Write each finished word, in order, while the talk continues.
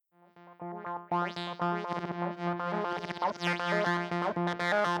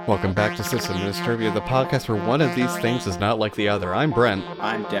Welcome back to System News Trivia, the podcast where one of these things is not like the other. I'm Brent.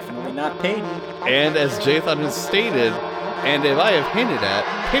 I'm definitely not Peyton. And as Jathan has stated, and if I have hinted at,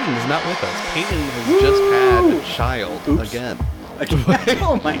 Peyton is not with us. Peyton has just had a child again.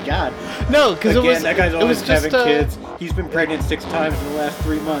 Oh my god. No, because it was... that guy's always just, having kids. He's been pregnant 6 times in the last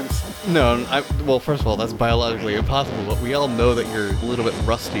 3 months. No, well, first of all, that's biologically impossible, but we all know that you're a little bit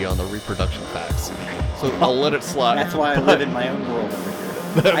rusty on the reproduction facts. So I'll let it slide. That's why I live in my own world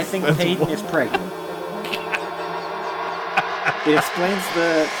over here. I think Peyton is pregnant. It explains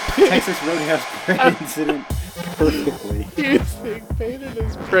the Texas Roadhouse incident perfectly. You think Peyton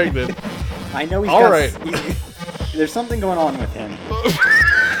is pregnant? I know he's all got... right. There's something going on with him.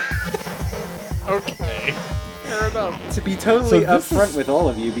 Okay. Fair enough. To be totally upfront with all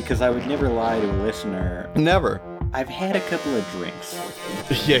of you, because I would never lie to a listener. Never. I've had a couple of drinks.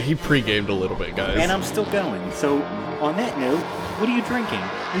 Yeah, he pre-gamed a little bit, guys. And I'm still going. So, on that note, what are you drinking?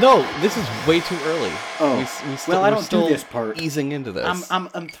 No, this is way too early. Oh, I don't do this part. Easing into this.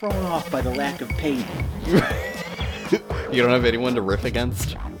 I'm thrown off by the lack of Peyton. You don't have anyone to riff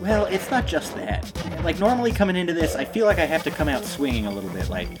against? Well, it's not just that. Like, normally coming into this, I feel like I have to come out swinging a little bit.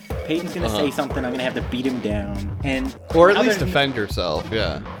 Like, Peyton's gonna say something, I'm gonna have to beat him down. Or at least defend yourself,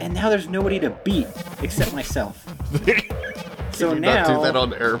 yeah. And now there's nobody to beat except myself. So Can you now... not do that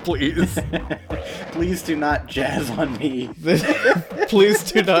on air, please? Please do not jazz on me.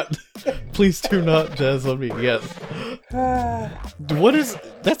 Please do not jazz on me, yes. What is...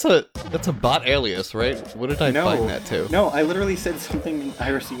 That's a bot alias, right? What did I find that to? No, I literally said something in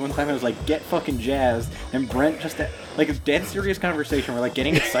IRC one time. I was like, get fucking jazzed. And Brent just, like, a dead serious conversation. We're like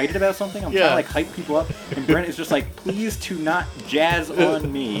getting excited about something. I'm trying to like hype people up. And Brent is just like, please do not jazz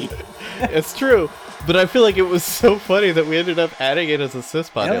on me. It's true. But I feel like it was so funny that we ended up adding it as a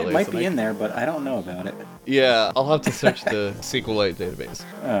sysbot alias. It might be in there, but I don't know about it. Yeah, I'll have to search the SQLite database.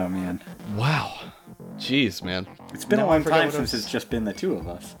 Oh, man. Wow. Jeez, man. It's been a long time since it's just been the two of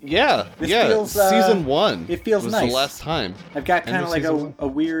us. Yeah, feels, season 1. It feels was nice. The last time. I've got kind of like a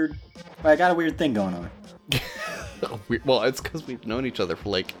weird... I got a weird thing going on. Well, it's because we've known each other for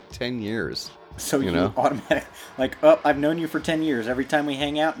like 10 years. So you know, automatic, like, oh, I've known you for 10 years. Every time we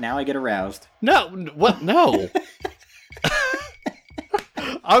hang out, now I get aroused. No, what? No.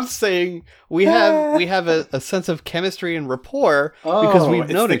 I'm saying we have a sense of chemistry and rapport because we've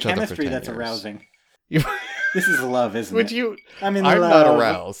known each other for 10 years. It's the chemistry that's arousing. This is love, isn't it? I'm not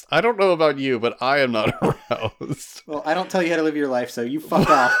aroused. I don't know about you, but I am not aroused. Well, I don't tell you how to live your life, so you fuck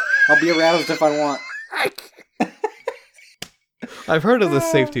off. I'll be aroused if I want. I've heard of the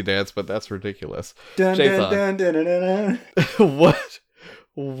safety dance, but that's ridiculous. Dun, dun, dun, dun, dun, dun.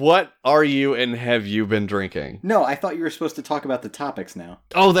 What are you and have you been drinking? No, I thought you were supposed to talk about the topics now.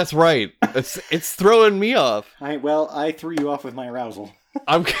 Oh, that's right. It's throwing me off. I threw you off with my arousal.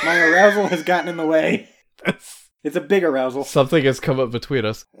 My arousal has gotten in the way. It's a big arousal. Something has come up between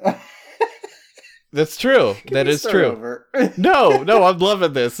us. That's true. That is true. No, I'm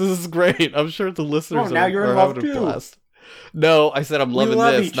loving this. This is great. I'm sure the listeners are having a blast. No, I said I'm loving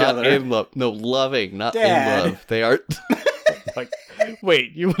this, not in love. No, loving, not Dad. in love. They are... Like,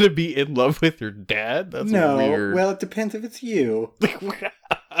 wait, you want to be in love with your dad? That's weird. Well, it depends if it's you.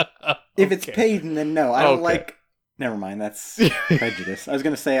 If it's Peyton, then no. I don't like... Never mind, that's prejudice. I was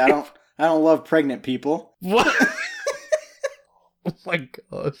going to say, I don't love pregnant people. What? Oh my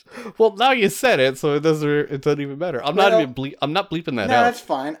gosh. Well, now you said it, so it doesn't even matter. I'm not bleeping that out. No, that's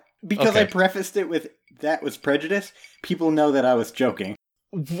fine. Because I prefaced it with, that was prejudice, people know that I was joking.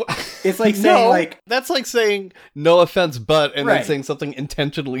 It's like saying that's like saying no offense but and then saying something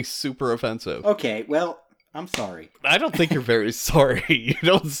intentionally super offensive. Okay, well, I'm sorry. I don't think you're very sorry. You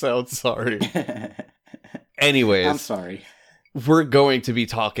don't sound sorry. Anyways, I'm sorry. We're going to be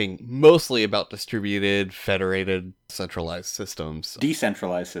talking mostly about distributed, federated, centralized systems.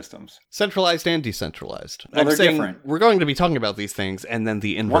 Decentralized systems. Centralized and decentralized. Well, they're different. We're going to be talking about these things and then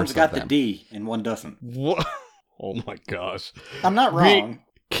the inverse One's got of them. the D and one doesn't. What? Oh my gosh. I'm not wrong.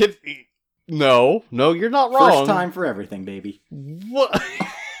 No, you're not wrong. First time for everything, baby. What?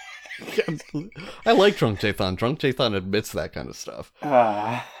 I like Drunk Jathan. Drunk Jathan admits that kind of stuff.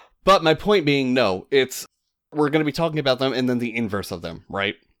 But my point being, we're going to be talking about them and then the inverse of them,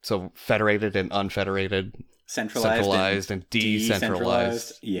 right? So federated and unfederated. Centralized and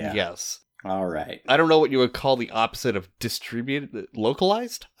decentralized. Yeah. Yes. All right. I don't know what you would call the opposite of distributed.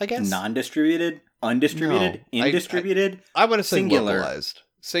 Localized, I guess? Non-distributed? Undistributed? Indistributed? I want to say singular. Localized.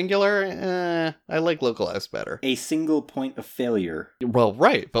 Singular? I like localized better. A single point of failure. Well,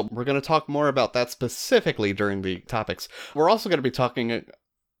 right, but we're going to talk more about that specifically during the topics. We're also going to be talking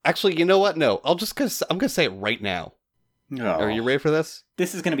Actually, you know what? No, I'm gonna say it right now. Oh. Are you ready for this?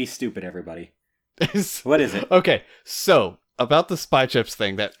 This is gonna be stupid, everybody. What is it? Okay, so about the spy chips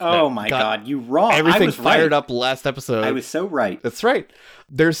thing oh my god, you wrong. Everything I was fired right. up last episode. I was so right. That's right.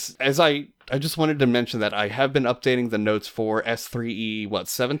 I just wanted to mention that I have been updating the notes for S3E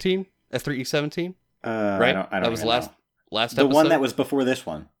 17? S3E 17? Right? I don't that was last episode. The one that was before this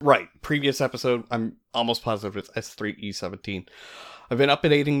one. Right. Previous episode, I'm almost positive it's S3E 17. I've been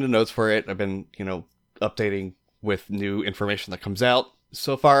updating the notes for it. I've been, updating with new information that comes out.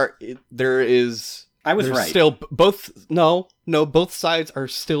 So far, I was right. Still both sides are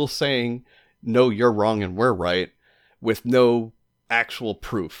still saying, no, you're wrong and we're right, with no actual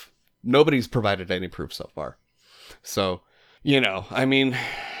proof. Nobody's provided any proof so far. So,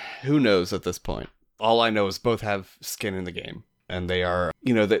 who knows at this point? All I know is both have skin in the game. And they are,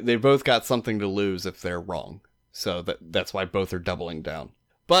 they both got something to lose if they're wrong. So that's why both are doubling down.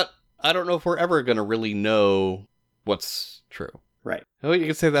 But I don't know if we're ever going to really know what's true. Right. Well, you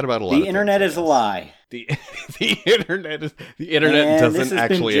can say that about a lot of things. The internet is a lie. The internet doesn't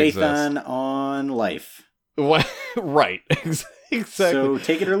actually exist. This has been Jathan on Life. What? Right. Exactly. So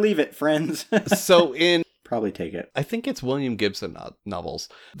take it or leave it, friends. So probably take it. I think it's William Gibson novels.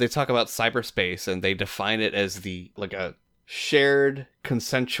 They talk about cyberspace and they define it as a shared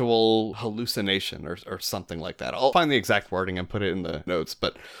consensual hallucination or something like that. I'll find the exact wording and put it in the notes,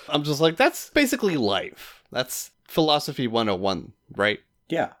 but I'm just like, that's basically life. That's philosophy 101, right?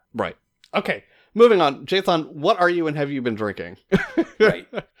 Yeah. Right. Okay. Moving on. Jathan, what are you and have you been drinking? Right.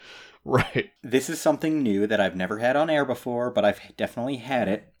 Right. This is something new that I've never had on air before, but I've definitely had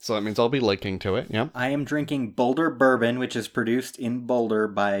it. So that means I'll be linking to it, yeah. I am drinking Boulder Bourbon, which is produced in Boulder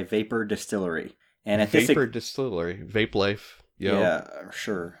by Vapor Distillery. And at Vapor Distillery. Vape Life. Yo. Yeah,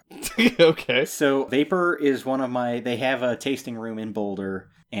 sure. Okay. So Vapor is they have a tasting room in Boulder,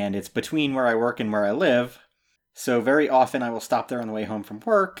 and it's between where I work and where I live. So very often I will stop there on the way home from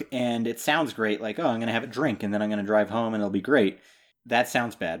work, and it sounds great, like, oh, I'm going to have a drink, and then I'm going to drive home, and it'll be great. That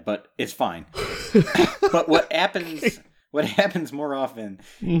sounds bad, but it's fine. But what happens more often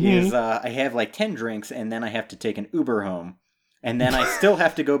is I have like 10 drinks, and then I have to take an Uber home. And then I still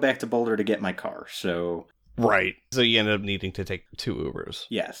have to go back to Boulder to get my car, so... Right. So you end up needing to take 2 Ubers.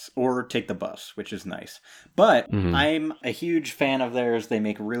 Yes, or take the bus, which is nice. But I'm a huge fan of theirs. They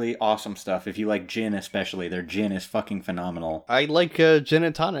make really awesome stuff. If you like gin especially, their gin is fucking phenomenal. I like gin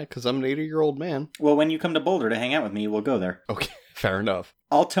and tonic because I'm an 80-year-old man. Well, when you come to Boulder to hang out with me, we'll go there. Okay, fair enough.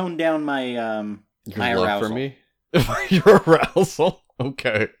 I'll tone down my my love arousal. For me? Your arousal?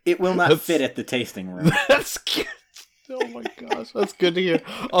 Okay. It will not fit at the tasting room. That's good. Oh my gosh, that's good to hear.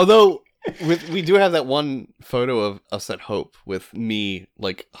 Although... we do have that one photo of us at Hope with me,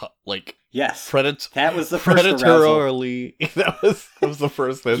 like yes, that was the first predatorily. That was the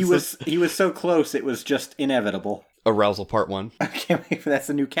first instance. He was so close, it was just inevitable. Arousal Part 1. I can't wait for that's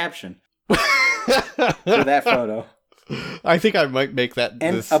the new caption for that photo. I think I might make that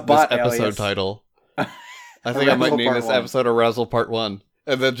this episode title. I think I might name this episode Arousal Part 1,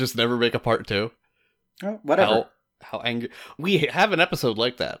 and then just never make a Part 2. Oh, whatever. How angry. We have an episode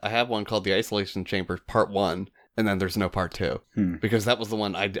like that. I have one called The Isolation Chamber Part 1, and then there's no Part 2. Because that was the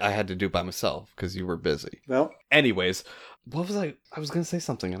one I had to do by myself, because you were busy. Well. Anyways, what was I was going to say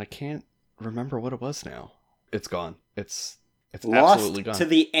something, and I can't remember what it was now. It's gone. It's lost absolutely gone. To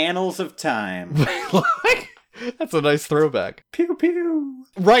the annals of time. That's a nice throwback. Pew pew.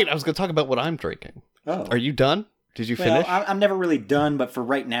 Right, I was going to talk about what I'm drinking. Oh. Are you done? Did you finish? I'm never really done, but for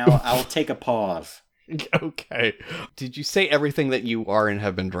right now, I'll take a pause. Okay. Did you say everything that you are and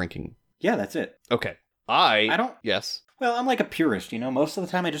have been drinking? Yeah, that's it. Okay. I don't... Yes. Well, I'm like a purist, Most of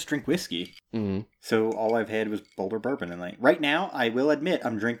the time I just drink whiskey. Mm-hmm. So all I've had was Boulder Bourbon. And right now, I will admit,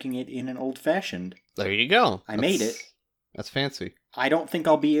 I'm drinking it in an old-fashioned. There you go. I made it. That's fancy. I don't think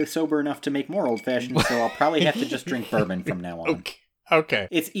I'll be sober enough to make more old-fashioned, so I'll probably have to just drink bourbon from now on. Okay.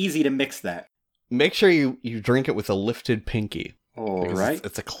 It's easy to mix that. Make sure you drink it with a lifted pinky. All right.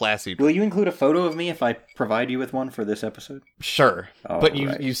 It's a classy drink. Will you include a photo of me if I provide you with one for this episode? Sure. But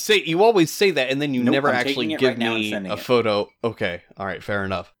you always say that, and then you never actually give me a photo. Okay. All right. Fair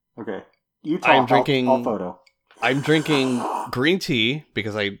enough. Okay. You talk. I'll photo. I'm drinking green tea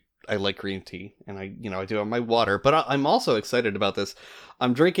because I like green tea, and I do have my water. But I'm also excited about this.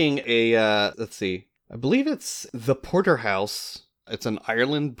 I'm drinking a let's see. I believe it's the Porterhouse. It's an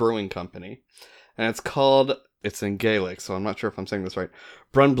Ireland brewing company, and it's called. It's in Gaelic, so I'm not sure if I'm saying this right.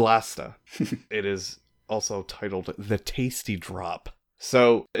 Brunblasta. It is also titled The Tasty Drop.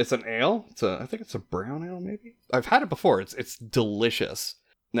 So it's an ale. I think it's a brown ale, maybe. I've had it before. It's delicious.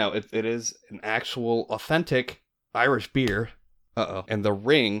 Now it is an actual authentic Irish beer. Uh-oh. And the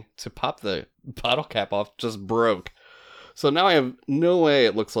ring to pop the bottle cap off just broke. So now I have no way,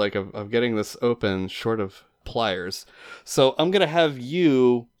 it looks like, of getting this open short of pliers. So I'm going to have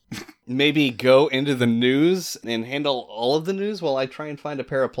you maybe go into the news and handle all of the news while I try and find a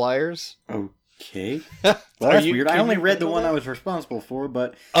pair of pliers. Okay. Well, that's weird. I only read the one I was responsible for,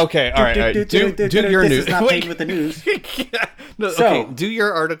 but... Okay, all right. Do your news. This is not paid with the news. No, so, okay, do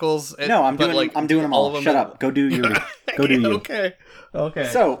your articles. No, I'm doing them all. Shut up. Go do your... Go do you. Okay.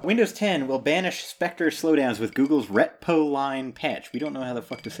 So, Windows 10 will banish Spectre slowdowns with Google's Retpoline patch. We don't know how the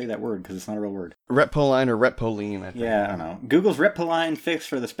fuck to say that word because it's not a real word. Retpoline or Retpoline, I think. Yeah, I don't know. Google's Retpoline fix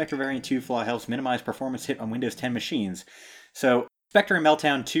for the Spectre Variant 2 flaw helps minimize performance hit on Windows 10 machines. So, Spectre and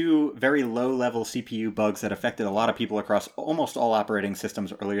Meltdown, two very low-level CPU bugs that affected a lot of people across almost all operating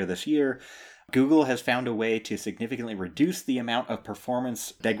systems earlier this year. Google has found a way to significantly reduce the amount of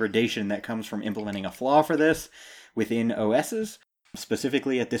performance degradation that comes from implementing a flaw for this within OSs.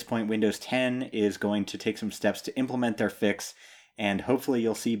 Specifically, at this point, Windows 10 is going to take some steps to implement their fix, and hopefully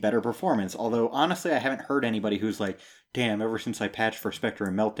you'll see better performance. Although, honestly, I haven't heard anybody who's like, damn, ever since I patched for Spectre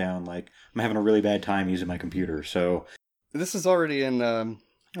and Meltdown, like, I'm having a really bad time using my computer, so... This is already in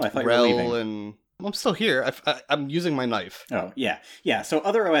I thought you were leaving. And I'm still here. I'm using my knife. Oh, yeah. Yeah, so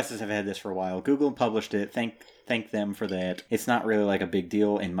other OSs have had this for a while. Google published it. Thank them for that. It's not really like a big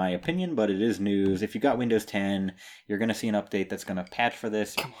deal in my opinion, but it is news. If you got Windows 10, you're going to see an update that's going to patch for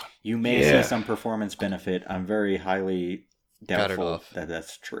this. You may see some performance benefit. I'm very highly doubtful that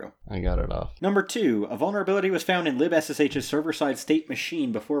that's true. I got it off. Number 2, a vulnerability was found in libssh's server-side state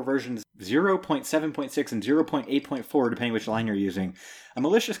machine before versions 0.7.6 and 0.8.4, depending which line you're using. A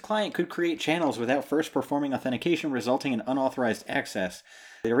malicious client could create channels without first performing authentication, resulting in unauthorized access.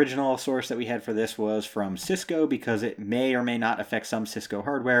 The original source that we had for this was from Cisco because it may or may not affect some Cisco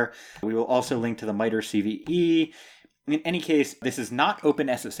hardware. We will also link to the MITRE CVE. In any case, this is not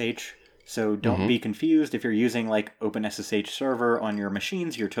OpenSSH, so don't be confused. If you're using like OpenSSH server on your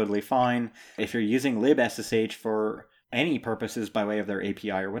machines, you're totally fine. If you're using libssh for any purposes by way of their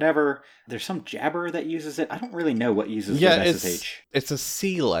API or whatever, there's some Jabber that uses it. I don't really know what uses libssh. It's a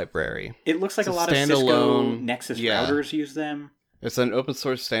C library. It looks like a lot of Cisco Nexus routers use them. It's an open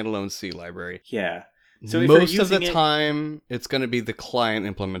source standalone C library. Yeah. So most of the time, it's going to be the client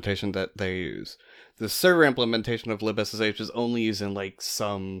implementation that they use. The server implementation of libssh is only using like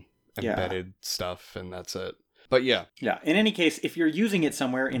some embedded stuff, and that's it. But yeah. Yeah. In any case, if you're using it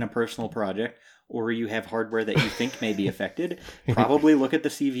somewhere in a personal project, or you have hardware that you think may be affected, probably look at the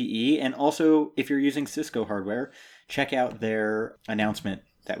CVE. And also, if you're using Cisco hardware, check out their announcement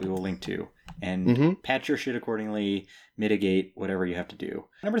that we will link to. And patch your shit accordingly, mitigate whatever you have to do.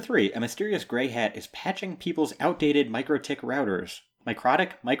 Number 3, a mysterious gray hat is patching people's outdated MikroTik routers.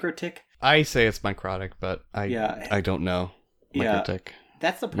 MikroTik? I say it's Microtic, but I don't know. MikroTik. Yeah,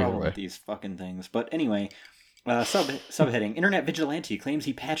 that's the problem with these fucking things. But anyway, subheading, Internet Vigilante claims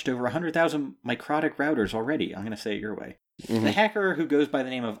he patched over 100,000 Microtic routers already. I'm going to say it your way. The hacker, who goes by the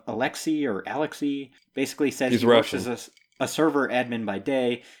name of Alexei, basically says he works as a server admin by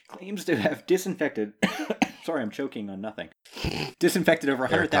day, claims to have disinfected... Sorry, I'm choking on nothing. Disinfected over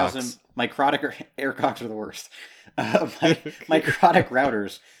 100,000 Microtic... Aircocks are the worst. Microtic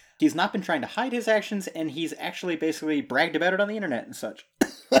routers. He's not been trying to hide his actions, and he's actually basically bragged about it on the internet and such.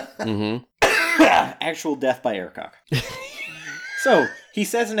 Actual death by Aircock. So, he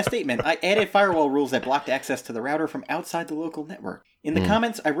says in a statement, I added firewall rules that blocked access to the router from outside the local network. In the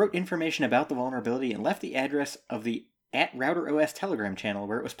comments, I wrote information about the vulnerability and left the address of the @RouterOS Telegram channel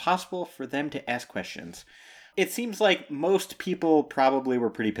where it was possible for them to ask questions. It seems like most people probably were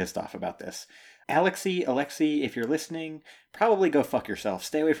pretty pissed off about this. Alexei, if you're listening, probably go fuck yourself.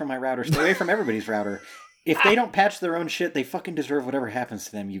 Stay away from my router. Stay away from everybody's router. If they don't patch their own shit, they fucking deserve whatever happens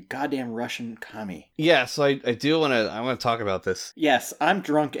to them, you goddamn Russian commie. Yeah, so I do want to talk about this. Yes, I'm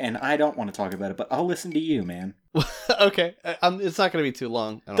drunk and I don't want to talk about it, but I'll listen to you, man. Okay, it's not going to be too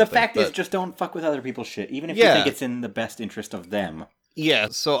long. The fact is, just don't fuck with other people's shit, even if you think it's in the best interest of them. Yeah,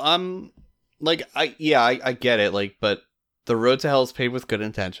 so I'm, like, I get it, like, but the road to hell is paved with good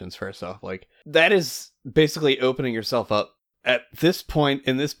intentions, first off. Like, that is basically opening yourself up at this point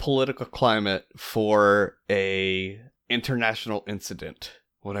in this political climate for a international incident,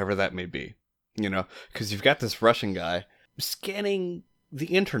 whatever that may be, you know, because you've got this Russian guy scanning the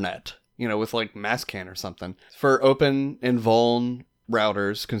internet, you know, with like Masscan or something for open and vuln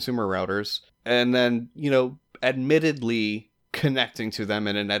routers, consumer routers, and then, you know, admittedly connecting to them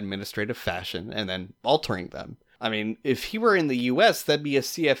in an administrative fashion and then altering them. I mean, if he were in the US, that'd be a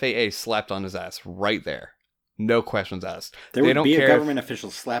CFAA slapped on his ass right there. No questions asked. There would be a government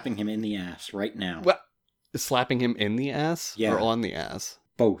official slapping him in the ass right now. Well, slapping him in the ass or on the ass?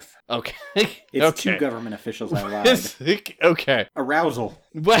 Both. Okay. It's two government officials I lied. Okay. Arousal.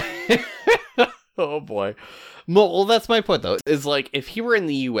 Oh, boy. Well, that's my point, though. Is like, if he were in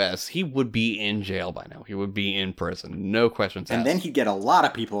the U.S., he would be in jail by now. He would be in prison. No questions asked. And then he'd get a lot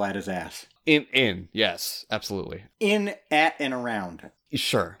of people at his ass. Yes, absolutely. In, at, and around.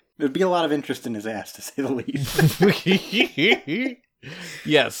 Sure. There'd be a lot of interest in his ass, to say the least.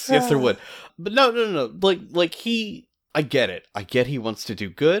 Yes, there would. But no. Like I get it. I get he wants to do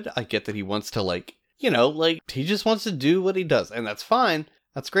good. I get that he wants to, he just wants to do what he does. And that's fine.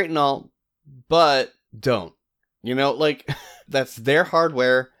 That's great and all. But don't. That's their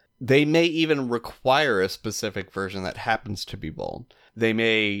hardware. They may even require a specific version that happens to be bold. They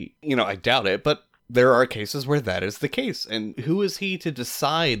may, I doubt it, but there are cases where that is the case. And who is he to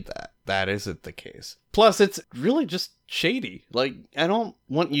decide that that isn't the case? Plus, it's really just shady. I don't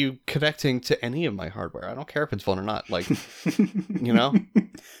want you connecting to any of my hardware. I don't care if it's phone or not.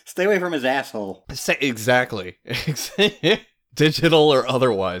 Stay away from his asshole. Exactly. Digital or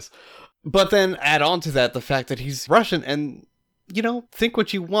otherwise. But then add on to that the fact that he's Russian and, think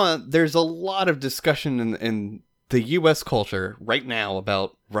what you want. There's a lot of discussion in the U.S. culture right now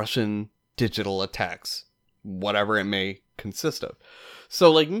about Russian digital attacks, whatever it may consist of.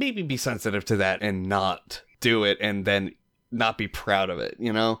 So, maybe be sensitive to that and not do it and then not be proud of it,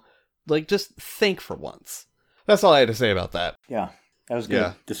 just think for once. That's all I had to say about that. Yeah, that was good.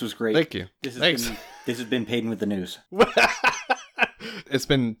 Yeah. This was great. Thank you. Thanks. This has been Paid In with the news. It's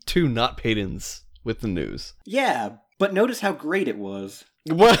been 2 not paid-ins with the news. Yeah, but notice how great it was.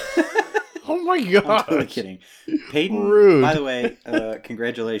 What? Oh my god! I'm totally kidding. Peyton, rude. By the way,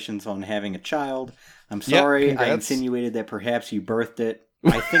 congratulations on having a child. I'm sorry I insinuated that perhaps you birthed it.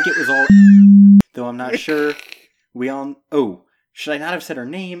 I think it was all though I'm not sure. Should I not have said her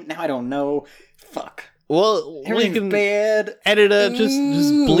name? Now I don't know. Fuck. Well, everything's you can bad. Edit it. Just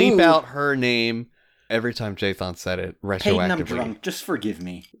bleep out her name every time Jathan said it retroactively. Peyton, I'm drunk. Just forgive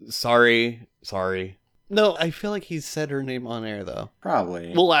me. Sorry. No, I feel like he said her name on air, though.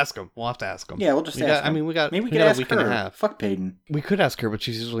 Probably. We'll ask him. We'll have to ask him. Yeah, we'll just ask him. Maybe we could ask a week her. And a half. Fuck Peyton. We could ask her, but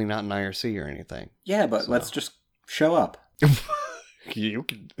she's usually not in IRC or anything. Yeah, but let's just show up. You're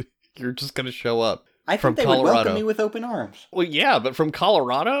just going to show up. I think they would welcome me with open arms. Well, yeah, but from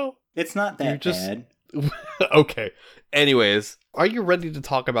Colorado? It's not that bad. Okay. Anyways, are you ready to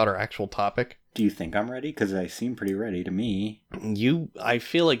talk about our actual topic? Do you think I'm ready? Because I seem pretty ready to me. I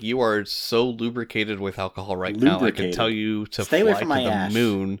feel like you are so lubricated with alcohol now. I could tell you to Stay away from my ass.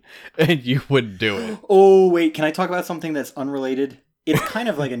 Moon, and you wouldn't do it. Oh, wait. Can I talk about something that's unrelated? It's kind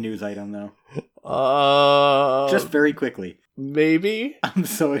of like a news item, though. Just very quickly. Maybe? I'm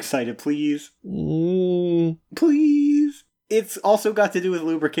so excited. Please. Please. It's also got to do with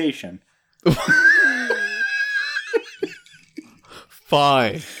lubrication.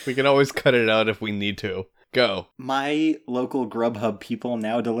 Fine. We can always cut it out if we need to. Go. My local Grubhub people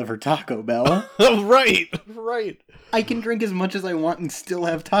now deliver Taco Bell. Right. I can drink as much as I want and still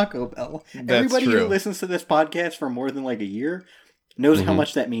have Taco Bell. That's Everybody true. who listens to this podcast for more than a year knows how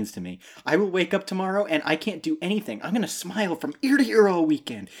much that means to me. I will wake up tomorrow and I can't do anything. I'm going to smile from ear to ear all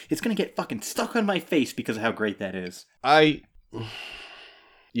weekend. It's going to get fucking stuck on my face because of how great that is.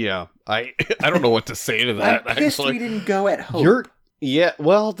 Yeah, I don't know what to say to that. I'm pissed we didn't go at Hope. Yeah,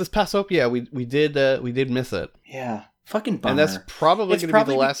 well, this past Hope, we did miss it. Yeah, fucking bummer. And that's probably going to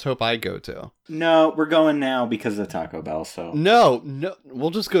be the last Hope I go to. No, we're going now because of Taco Bell. So no, we'll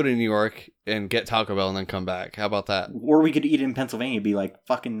just go to New York and get Taco Bell and then come back. How about that? Or we could eat in Pennsylvania, it'd be like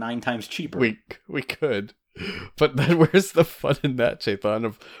fucking 9 times cheaper. We could. But then where's the fun in that, Jathan,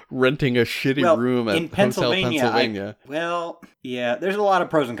 of renting a shitty room at Hotel Pennsylvania? There's a lot of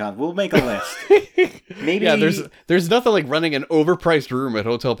pros and cons. We'll make a list. Maybe. Yeah, there's nothing like renting an overpriced room at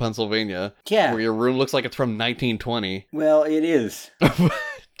Hotel Pennsylvania. Yeah. Where your room looks like it's from 1920. Well, it is.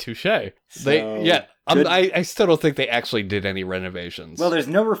 Touché. So, I still don't think they actually did any renovations. Well, there's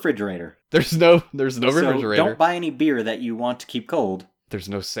no refrigerator. There's no refrigerator. Don't buy any beer that you want to keep cold. There's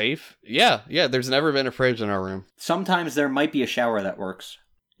no safe? Yeah, there's never been a fridge in our room. Sometimes there might be a shower that works,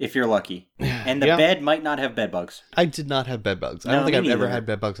 if you're lucky. And the bed might not have bed bugs. I did not have bed bugs. I don't think I've ever had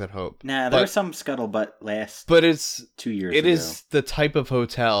bed bugs at Hope. Nah, there was some scuttlebutt last but it's 2 years ago. It is the type of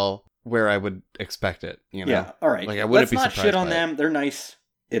hotel where I would expect it, Yeah, all right. I wouldn't be surprised. Let's not shit on them. They're nice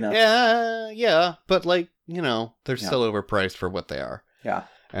enough. Yeah, but they're still overpriced for what they are. Yeah.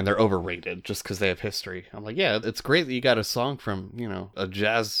 And they're overrated just because they have history. I'm like, yeah, it's great that you got a song from, a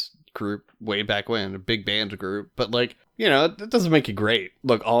jazz group way back when, a big band group. But, it doesn't make you great.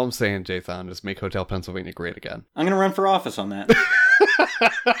 Look, all I'm saying, Jathan, is make Hotel Pennsylvania great again. I'm going to run for office on that.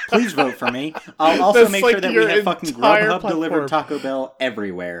 Please vote for me. I'll also make sure that we have fucking Grubhub delivered Taco Bell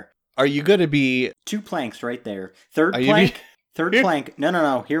everywhere. Are you going to be... 2 planks right there. Third plank. Third plank.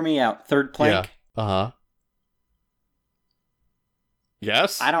 No. Hear me out. Third plank. Yeah. Uh-huh.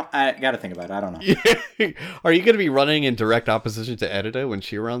 Yes? I gotta think about it. I don't know. Are you going to be running in direct opposition to Edita when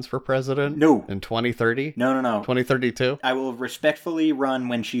she runs for president? No. In 2030? No. 2032? I will respectfully run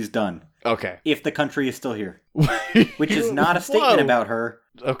when she's done. Okay. If the country is still here. Which is not a statement about her.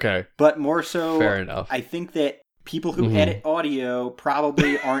 Okay. But more so, fair enough. I think that people who edit audio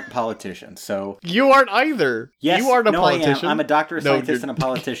probably aren't politicians. So you aren't either. Yes, you aren't a politician. I am. I'm a doctor, a scientist, and a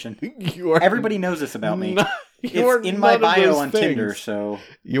politician. You are. Everybody knows this about me. It's in my bio on Tinder, so...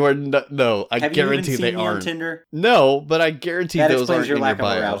 You are not... No, I guarantee they aren't. Have you even seen me on Tinder? No, but I guarantee those aren't in your bio. That explains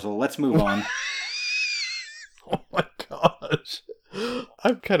your lack of arousal. Let's move on. Oh my gosh.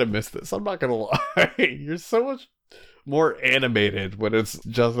 I've kind of missed this. I'm not going to lie. You're so much more animated when it's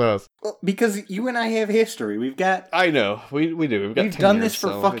just us. Well, because you and I have history. We've got... I know. We do. We've done this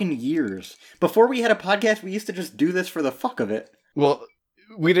for fucking years. Before we had a podcast, we used to just do this for the fuck of it. Well...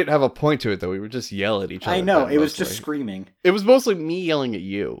 We didn't have a point to it, though. We would just yell at each other. I know. It was just screaming. It was mostly me yelling at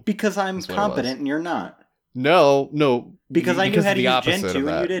you. Because I'm competent and you're not. No. Because I knew how to use Gen 2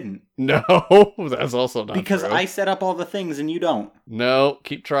 and you didn't. No, that's also not because true. I set up all the things and you don't. No,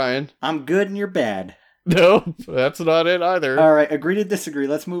 keep trying. I'm good and you're bad. No, that's not it either. All right, agree to disagree.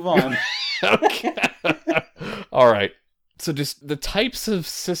 Let's move on. Okay. All right. So just the types of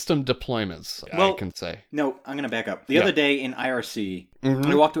system deployments, I can say. No, I'm going to back up. The other day in IRC,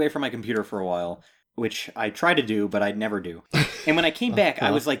 I walked away from my computer for a while, which I try to do, but I never do. And when I came back, I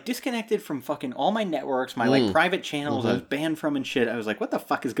was like disconnected from fucking all my networks, my like private channels I was banned from and shit. I was like, what the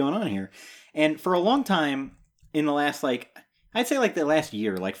fuck is going on here? And for a long time, in the last I'd say the last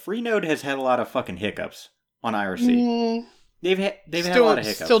year, Freenode has had a lot of fucking hiccups on IRC. They've had a lot of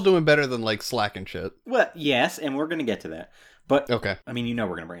hiccups. Still doing better than Slack and shit. Well, yes, and we're going to get to that. But okay. I mean, we're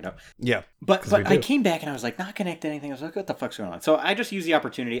going to bring it up. Yeah. But I came back and I was like, not connected to anything. I was like, what the fuck's going on? So I just use the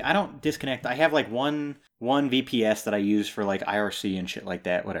opportunity. I don't disconnect. I have one VPS that I use for IRC and shit like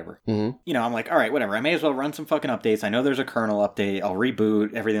that, whatever. Mm-hmm. I'm like, all right, whatever. I may as well run some fucking updates. I know there's a kernel update. I'll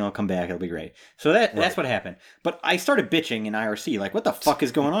reboot. Everything will come back. It'll be great. So that's what happened. But I started bitching in IRC. What the fuck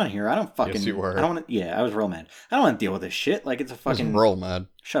is going on here? I don't fucking... Yes, you were. I don't want to... Yeah, I was real mad. I don't want to deal with this shit. It's a fucking... I was real mad.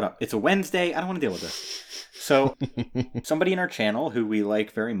 Shut up. It's a Wednesday. I don't want to deal with this. So, somebody in our channel who we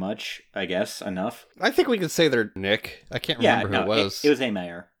like very much, I guess, enough. I think we could say they're Nick. I can't remember who it was. It was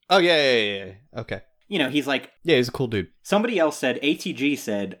Amayer. Oh, yeah. Okay. He's like... Yeah, he's a cool dude. Somebody else said, ATG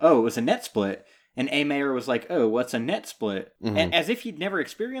said, oh, it was a net split. And Amayer was like, oh, what's a net split? Mm-hmm. And as if you'd never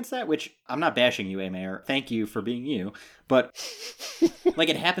experienced that, which I'm not bashing you, Amayer. Thank you for being you. But,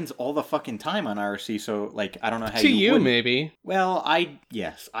 it happens all the fucking time on IRC, so, I don't know how you wouldn't. Maybe. Well, I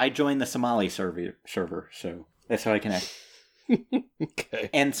joined the Somali server, so that's how I connect. Okay.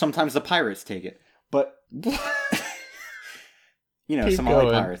 And sometimes the pirates take it. But... Keep Somali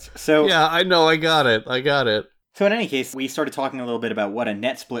going. pirates. So yeah, I know. I got it. So in any case, we started talking a little bit about what a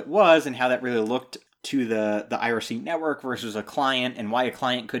net split was and how that really looked to the IRC network versus a client and why a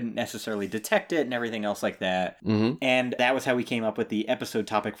client couldn't necessarily detect it and everything else like that. Mm-hmm. And that was how we came up with the episode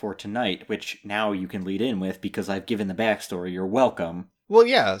topic for tonight, which now you can lead in with because I've given the backstory. You're welcome. Well,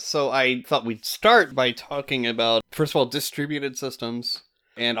 yeah. So I thought we'd start by talking about, first of all, distributed systems.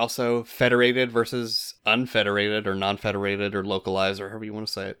 And also federated versus unfederated or non-federated or localized or however you want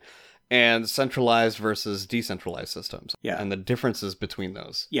to say it. And centralized versus decentralized systems. Yeah. And the differences between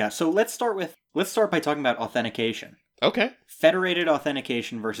those. Yeah, so let's start by talking about authentication. Okay. Federated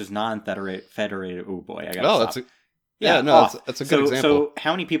authentication versus non-federated. Oh boy, I gotta stop. That's a good example. So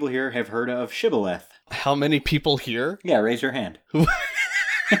how many people here have heard of Shibboleth? How many people here? Yeah, raise your hand.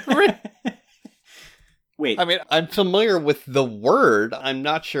 Wait. I mean, I'm familiar with the word. I'm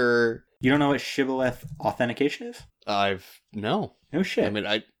not sure. You don't know what Shibboleth authentication is? No. No shit. I mean,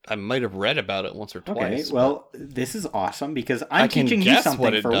 I might have read about it once or twice. Okay, well, this is awesome because I'm teaching you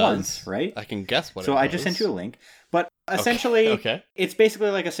something for once, right? I can guess what it does. So I just sent you a link. But essentially, it's basically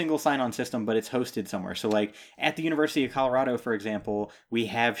like a single sign-on system, but it's hosted somewhere. So at the University of Colorado, for example, we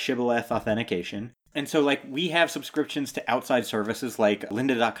have Shibboleth authentication. And so, we have subscriptions to outside services like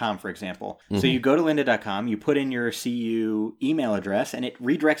lynda.com, for example. Mm-hmm. So you go to lynda.com, you put in your CU email address, and it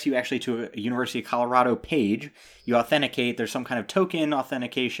redirects you actually to a University of Colorado page. You authenticate. There's some kind of token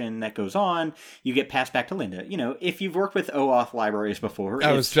authentication that goes on. You get passed back to Lynda. If you've worked with OAuth libraries before.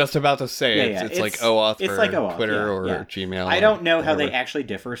 I was just about to say, it's like OAuth for OAuth, Twitter or Gmail. I don't know how they actually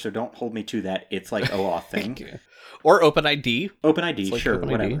differ, so don't hold me to that. It's like OAuth thing. Or OpenID. OpenID, sure,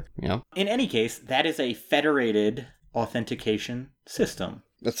 OpenID. whatever. Yeah. In any case, that is a federated authentication system.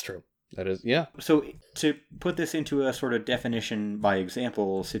 That's true. That is, yeah. So to put this into a sort of definition by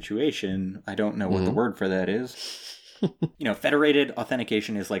example situation, I don't know what the word for that is. Federated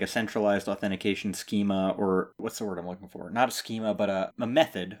authentication is like a centralized authentication schema, or what's the word I'm looking for? Not a schema, but a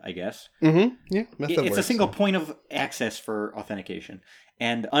method, I guess. Mm-hmm. Yeah, method it's works, a single point of access for authentication.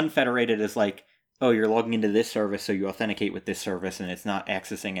 And unfederated is like, oh, you're logging into this service, so you authenticate with this service, and it's not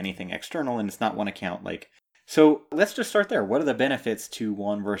accessing anything external, and it's not one account. So let's just start there. What are the benefits to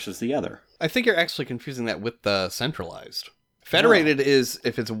one versus the other? I think you're actually confusing that with the centralized. Federated is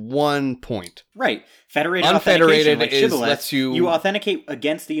if it's one point. Right. Federated Unfederated like is Shibboleth, lets you... You authenticate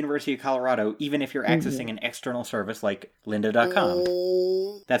against the University of Colorado even if you're accessing an external service like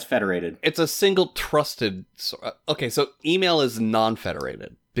lynda.com. That's federated. It's a single trusted... Okay, so email is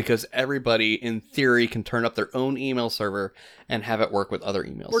non-federated because everybody, in theory, can turn up their own email server and have it work with other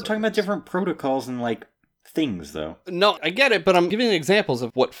email servers. We're talking about different protocols and things, though. No, I get it, but I'm giving examples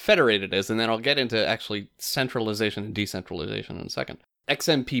of what federated is, and then I'll get into actually centralization and decentralization in a second.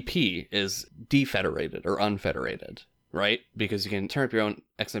 XMPP is defederated or unfederated, right? Because you can turn up your own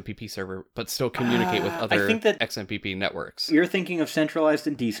XMPP server, but still communicate with other XMPP networks. You're thinking of centralized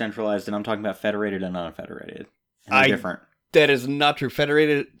and decentralized, and I'm talking about federated and unfederated. And they're different. That is not true.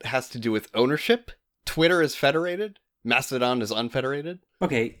 Federated has to do with ownership. Twitter is federated. Mastodon is unfederated.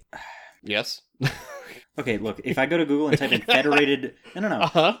 Okay. Yes. Okay, look, if I go to Google and type in federated... No.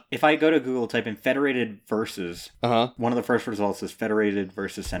 Uh-huh. If I go to Google, type in federated versus... Uh-huh. One of the first results is federated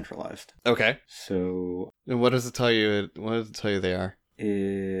versus centralized. Okay. So... And what does it tell you? What does it tell you they are?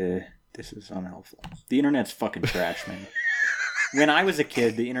 This is unhelpful. The internet's fucking trash, man. When I was a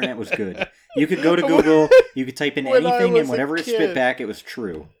kid, the internet was good. You could go to Google, you could type in anything, and whatever it spit back, it was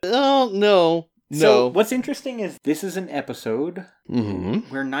true. Oh, no. So what's interesting is this is an episode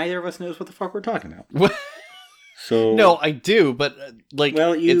where neither of us knows what the fuck we're talking about. So no, I do, but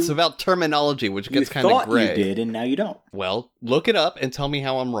it's about terminology, which gets kind of gray. You did, and now you don't. Well, look it up and tell me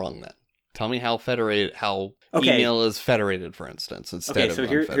how I'm wrong. Then tell me how email is federated, for instance, instead of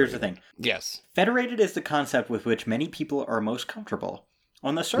unfederated. Here's the thing. Yes, federated is the concept with which many people are most comfortable.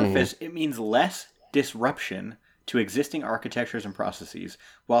 On the surface, it means less disruption to existing architectures and processes,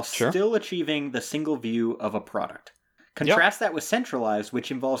 while still achieving the single view of a product. Contrast that with centralized,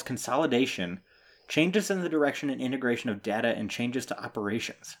 which involves consolidation, changes in the direction and integration of data, and changes to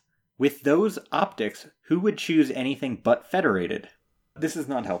operations. With those optics, who would choose anything but federated? This is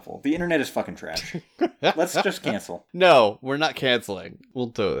not helpful. The internet is fucking trash. Let's just cancel. No, we're not canceling. We'll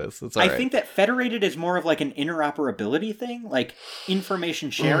do this. It's all right. I think that federated is more of an interoperability thing, like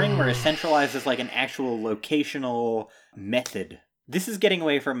information sharing, whereas centralized is an actual locational method. This is getting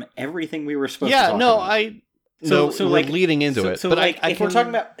away from everything we were supposed to talk about. So we're leading into it. But we're talking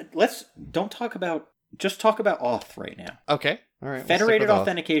about, just talk about auth right now. Okay. All right. Federated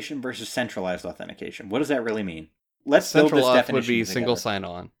authentication versus centralized authentication. What does that really mean? Let's build this definition would be together. Single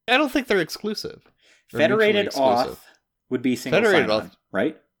sign-on. I don't think they're exclusive. Federated auth would be single sign-on,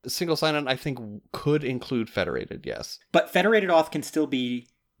 right? Single sign-on, I think, could include federated, yes. But federated auth can still be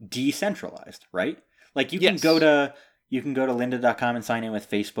decentralized, right? You can go to lynda.com and sign in with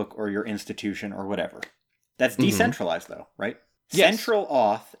Facebook or your institution or whatever. That's decentralized, though, right? Yes. Central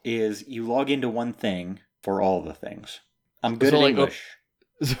auth is you log into one thing for all the things. I'm good at English.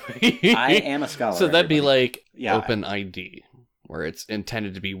 I am a scholar. So that'd be OpenID, where it's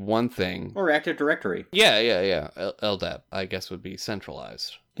intended to be one thing. Or Active Directory. Yeah. LDAP, I guess, would be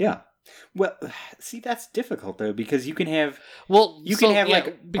centralized. Yeah. Well, see, that's difficult, though, because you can have... Well, you can have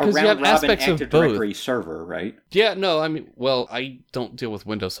a round-robin Active Directory server, right? Yeah, no, I don't deal with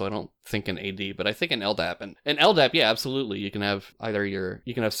Windows, so I don't think in AD, but I think in LDAP. And LDAP, yeah, absolutely. You can have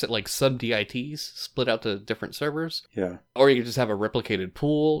sub-DITs split out to different servers. Yeah. Or you can just have a replicated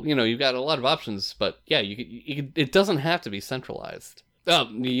pool. You've got a lot of options, but yeah, it doesn't have to be centralized.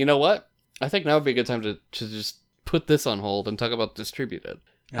 You know what? I think now would be a good time to just put this on hold and talk about distributed.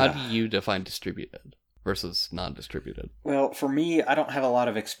 How do you define distributed versus non-distributed? Well, for me, I don't have a lot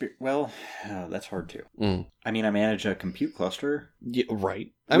of experience. Well, that's hard too. I manage a compute cluster. Yeah,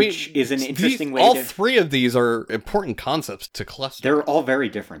 right. Which is an interesting way all three of these are important concepts to cluster. They're all very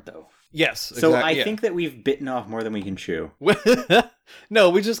different, though. Yes. So I think that we've bitten off more than we can chew.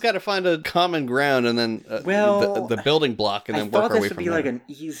 No, we just got to find a common ground and then the building block and then work our way from there. I thought this would be an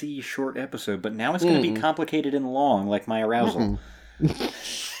easy, short episode, but now it's going to be complicated and long, like my arousal.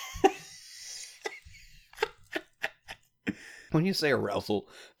 When you say arousal,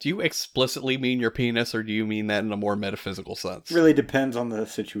 do you explicitly mean your penis, or do you mean that in a more metaphysical sense? Really depends on the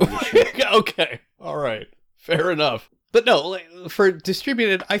situation. Okay. All right. Fair enough. But no, like, for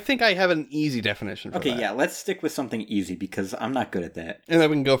distributed, I think I have an easy definition for that. Okay, yeah, let's stick with something easy because I'm not good at that. And then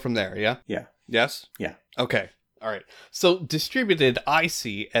we can go from there, yeah? Yeah. Yes? Yeah. Okay. All right. So distributed I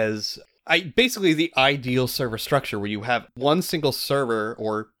see as basically the ideal server structure where you have one single server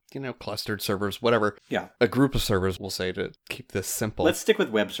or, clustered servers, whatever. Yeah. A group of servers, we'll say, to keep this simple. Let's stick with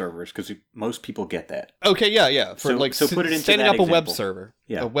web servers because most people get that. Okay, yeah. So put it into standing that up a web example. server,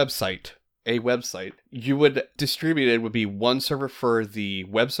 Yeah. a website, you would distribute it would be one server for the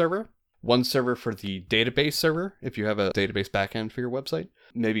web server, one server for the database server, if you have a database backend for your website,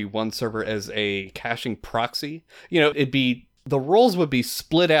 maybe one server as a caching proxy. The roles would be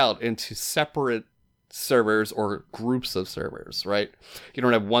split out into separate servers or groups of servers, right? You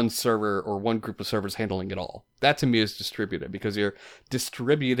don't have one server or one group of servers handling it all. That to me is distributed because you're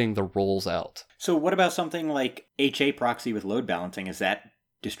distributing the roles out. So what about something like HA proxy with load balancing? Is that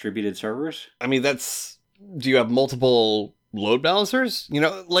distributed servers? I mean, do you have multiple load balancers?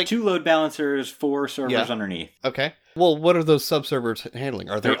 2 load balancers, 4 servers underneath. Okay. Well, what are those sub-servers handling?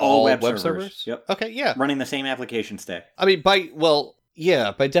 Are they all web servers? Yep. Okay, yeah. Running the same application stack. I mean, by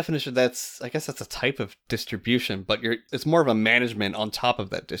definition, I guess that's a type of distribution, but it's more of a management on top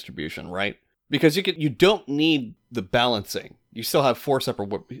of that distribution, right? Because you don't need the balancing. You still have 4 separate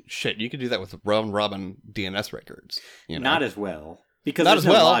you could do that with round robin DNS records. Not as well. Because not there's as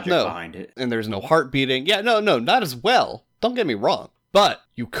no well, logic no. behind it. And there's no heart beating. Yeah, no, not as well. Don't get me wrong. But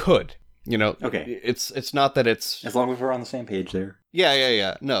you could. Okay. It's not that it's... As long as we're on the same page there.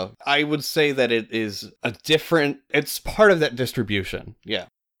 Yeah. No, I would say that it is it's part of that distribution. Yeah,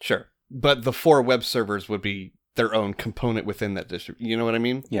 sure. But the 4 web servers would be their own component within that distribution. You know what I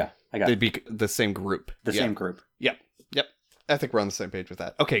mean? Yeah, I got it. They'd be the same group. Same group. Yep. I think we're on the same page with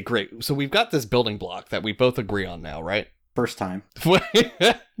that. Okay, great. So we've got this building block that we both agree on now, right? First time.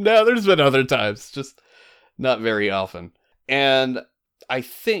 No, there's been other times, just not very often. And I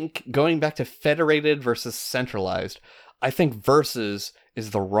think going back to federated versus centralized, I think versus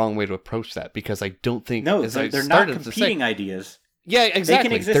is the wrong way to approach that because I don't think... No, they're not competing ideas. Yeah, exactly. They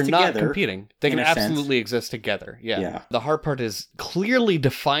can exist They're together, not competing. They can absolutely exist together. Yeah. The hard part is clearly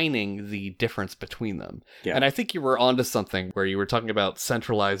defining the difference between them. Yeah. And I think you were onto something where you were talking about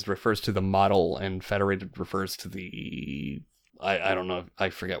centralized refers to the model and federated refers to the... I don't know. I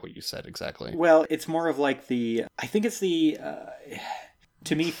forget what you said exactly. Well, it's more of like I think it's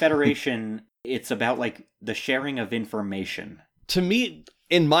to me, federation, it's about like the sharing of information. To me,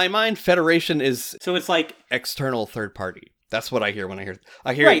 in my mind, federation is... So it's like... external third party. That's what I hear when I hear...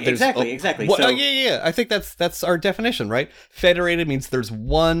 Right, exactly. Well, yeah. I think that's our definition, right? Federated means there's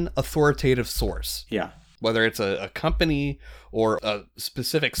one authoritative source. Yeah. Whether it's a company or a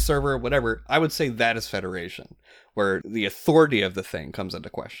specific server, whatever, I would say that is federation, where the authority of the thing comes into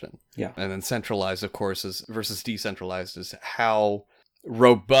question. Yeah. And then centralized, of course, versus decentralized is how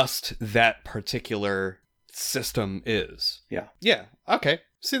robust that particular system is. Yeah. Yeah. Okay.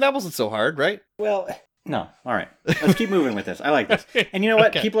 See, that wasn't so hard, right? Well... No. All right. Let's keep moving with this. I like this. And you know what?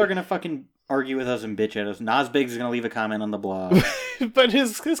 Okay. People are going to fucking argue with us and bitch at us. Nosbiggs is going to leave a comment on the blog. But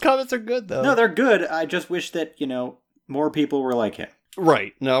his comments are good, though. No, they're good. I just wish that, more people were like him.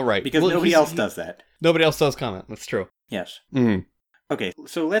 Right. No, right. Because nobody else does that. Nobody else does comment. That's true. Yes. Mm. Okay,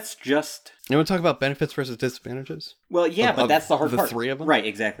 so let's just... You want to talk about benefits versus disadvantages? Well, yeah, but that's the hard part. The 3 of them? Right,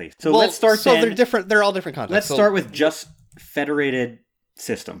 exactly. So let's start then... they're different. They're all different contexts. Let's start with just federated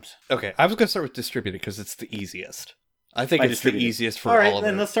systems. Okay, I was going to start with distributed because it's the easiest. I think it's the easiest for all of them. All right,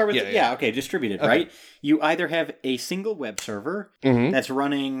 then let's start with... distributed, okay. Right? You either have a single web server that's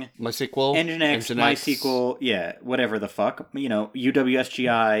running... MySQL, Nginx, MySQL, whatever the fuck.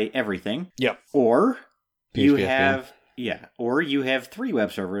 UWSGI, everything. Yep. Or you PHP. have... Yeah, or you have 3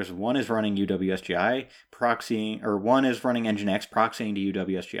 web servers. One is running UWSGI proxying, or one is running Nginx proxying to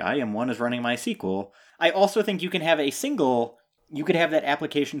UWSGI, and one is running MySQL. I also think you can have you could have that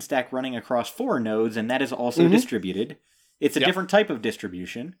application stack running across 4 nodes, and that is also distributed. It's a different type of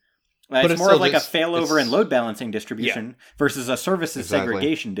distribution. It's more of like a failover and load balancing distribution versus a services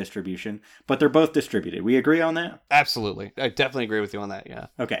segregation distribution, but they're both distributed. We agree on that? Absolutely. I definitely agree with you on that, yeah.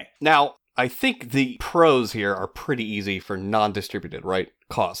 Okay. Now, I think the pros here are pretty easy for non-distributed, right?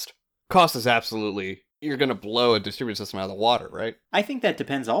 Cost. Cost is absolutely... You're going to blow a distributed system out of the water, right? I think that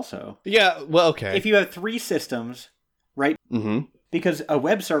depends also. Yeah, well, okay. If you have 3 systems, right? Mm-hmm. Because a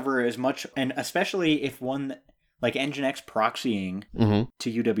web server is much... And especially if one... Like Nginx proxying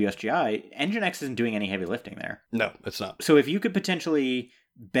to UWSGI, Nginx isn't doing any heavy lifting there. No, it's not. So if you could potentially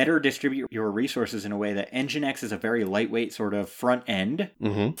better distribute your resources in a way that Nginx is a very lightweight sort of front end.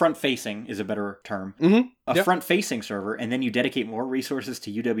 Front-facing is a better term. A front-facing server, and then you dedicate more resources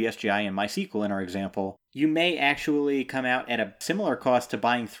to UWSGI and MySQL in our example, you may actually come out at a similar cost to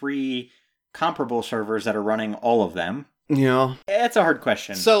buying 3 comparable servers that are running all of them. Yeah. That's a hard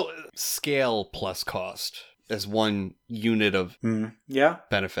question. So, scale plus cost as one unit of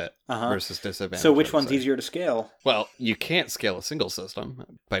benefit versus disadvantage. So which one's easier to scale? Well, you can't scale a single system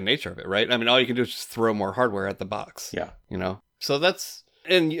by nature of it, right? I mean, all you can do is just throw more hardware at the box. Yeah. You know? So that's...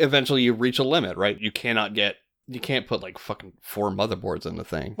 And eventually you reach a limit, right? You can't put like fucking 4 motherboards in the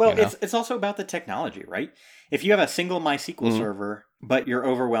thing. Well, it's also about the technology, right? If you have a single MySQL server, but you're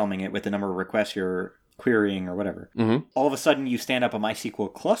overwhelming it with the number of requests you're querying or whatever, all of a sudden you stand up a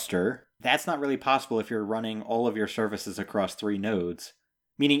MySQL cluster. That's not really possible if you're running all of your services across 3 nodes,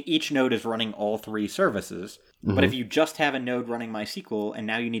 meaning each node is running all 3 services. But if you just have a node running MySQL and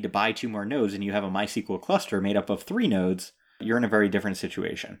now you need to buy 2 more nodes and you have a MySQL cluster made up of 3 nodes, you're in a very different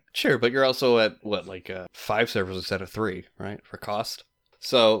situation. Sure, but you're also at, 5 servers instead of 3, right, for cost?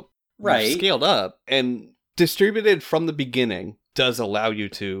 So, you've scaled up, and distributed from the beginning does allow you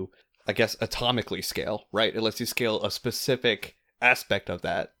to, I guess, atomically scale, right? It lets you scale a specific aspect of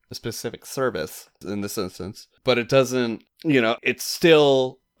that, a specific service in this instance. But it doesn't, it's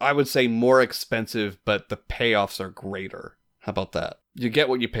still, I would say, more expensive, but the payoffs are greater. How about that? You get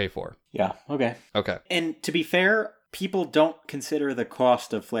what you pay for. Yeah, okay. Okay. And to be fair, people don't consider the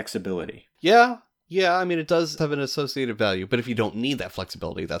cost of flexibility. Yeah, I mean, it does have an associated value, but if you don't need that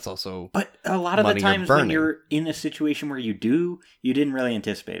flexibility, that's also But a lot of the times when you're in a situation where you didn't really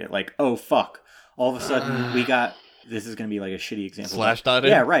anticipate it. Like, oh, fuck. All of a sudden, we got... This is going to be like a shitty example. Slashdot?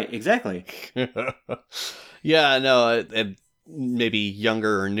 Yeah, right, exactly. Yeah, no, and maybe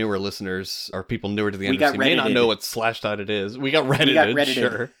younger or newer listeners, or people newer to the industry may not know what Slashdot it is. We got Reddited,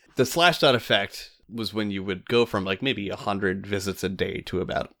 sure. The Slashdot effect was when you would go from like maybe 100 visits a day to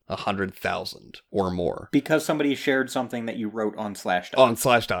about 100,000 or more. Because somebody shared something that you wrote on Slashdot. On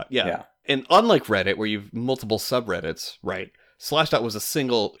Slashdot, yeah. And unlike Reddit, where you've multiple subreddits, right? Slashdot was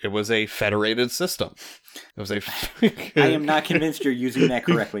it was a federated system. It was a... I am not convinced you're using that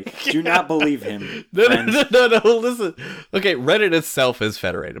correctly. Do not believe him. No, listen. Okay, Reddit itself is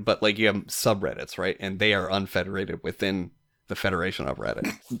federated, but like you have subreddits, right? And they are unfederated within the federation of Reddit.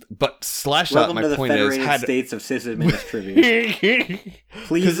 But Slashdot, my point is, had States of Sysadmin Trivia.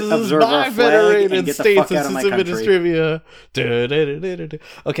 Please observe our flag and get the fuck out of my country. Trivia.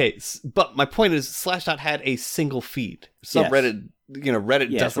 Okay, but my point is, Slashdot had a single feed. Subreddit,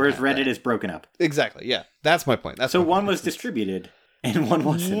 Reddit doesn't. Whereas Reddit is broken up. Exactly. Yeah, that's my point. So one was distributed. And one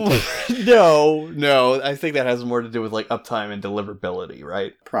wasn't. No. I think that has more to do with like uptime and deliverability,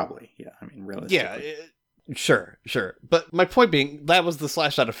 right? Probably. Yeah. I mean, realistically. Yeah. Sure. But my point being, that was the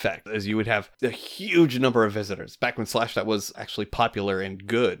Slashdot effect, as you would have a huge number of visitors back when Slashdot was actually popular and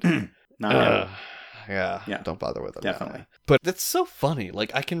good. Not now. Yeah, don't bother with it. Definitely. But that's so funny.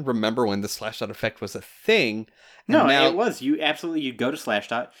 Like, I can remember when the Slashdot effect was a thing. No, it was. You'd go to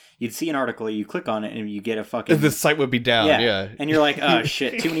Slashdot, you'd see an article, you click on it, and you get a fucking... The site would be down, yeah. And you're like, oh,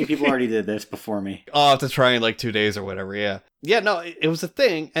 shit, too many people already did this before me. I'll have to try in like 2 days or whatever, yeah. Yeah, no, it was a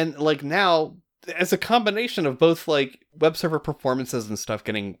thing, and like now... As a combination of both like web server performances and stuff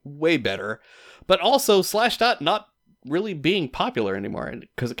getting way better, but also Slashdot not really being popular anymore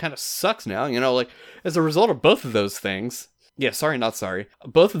because it kind of sucks now, like as a result of both of those things. Yeah, not sorry.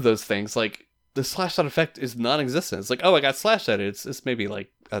 Both of those things, like the Slashdot effect is non-existent. It's like, oh, I got Slashdot. It's maybe like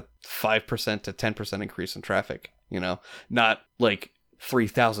a 5% to 10% increase in traffic, not like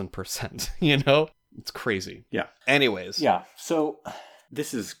 3,000%, It's crazy. Yeah. Anyways. Yeah. So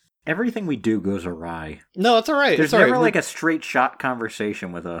this is... Everything we do goes awry. No, it's all right. There's never like a straight shot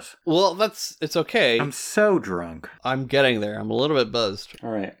conversation with us. Well, it's okay. I'm so drunk. I'm getting there. I'm a little bit buzzed.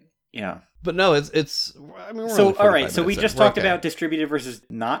 All right. Yeah. But no, it's I mean, so all right. So we just talked about distributed versus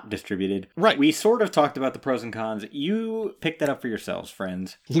not distributed. Right. We sort of talked about the pros and cons. You pick that up for yourselves,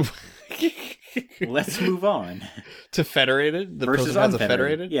 friends. Let's move on to federated. The versus pros and cons of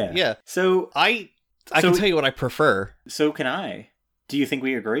federated. Yeah. So I can tell you what I prefer. So can I. Do you think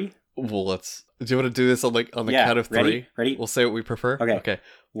we agree? Well, do you want to do this on the count of 3? Ready? We'll say what we prefer. Okay.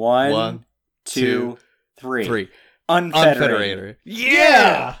 1, 2, 3. Unfederated.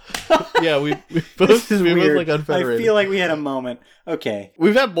 Yeah. Yeah, we both like unfederated. I feel like we had a moment. Okay.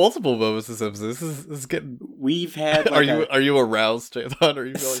 We've had multiple moments this episode. This is getting. We've had. Are you aroused, Jathan? Are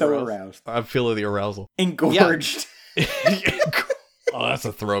you so aroused? I'm feeling the arousal. Engorged. Yeah. Oh, that's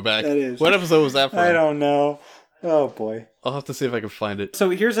a throwback. That is. What episode was that from? I don't know. Oh boy. I'll have to see if I can find it. So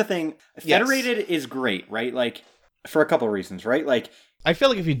here's the thing. Federated is great, right? Like, for a couple of reasons, right? Like, I feel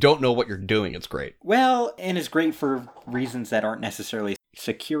like if you don't know what you're doing, it's great. Well, and it's great for reasons that aren't necessarily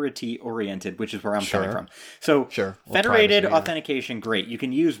security oriented, which is where I'm coming from. So federated authentication, great. You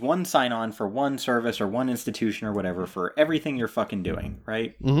can use one sign-on for one service or one institution or whatever for everything you're fucking doing,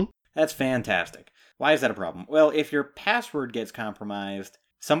 right? Mm-hmm. That's fantastic. Why is that a problem? Well, if your password gets compromised,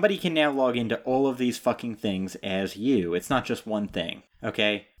 somebody can now log into all of these fucking things as you. It's not just one thing,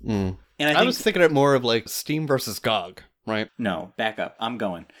 okay? And I was thinking it more of like Steam versus GOG, right? No, back up. I'm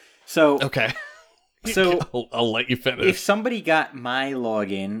going. So okay. So I'll let you finish. If somebody got my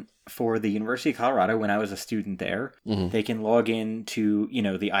login for the University of Colorado when I was a student there, they can log in to,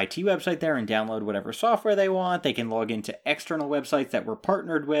 the IT website there and download whatever software they want. They can log into external websites that we're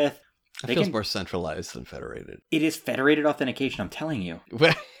partnered with. It feels more centralized than federated. It is federated authentication, I'm telling you.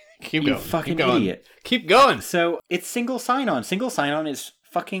 Keep going. You fucking idiot. Keep going. So it's single sign-on. Single sign-on is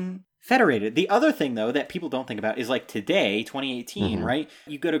fucking federated. The other thing, though, that people don't think about is like today, 2018, right?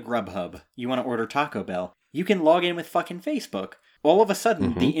 You go to Grubhub. You want to order Taco Bell. You can log in with fucking Facebook. All of a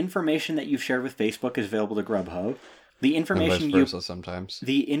sudden, the information that you've shared with Facebook is available to Grubhub. The information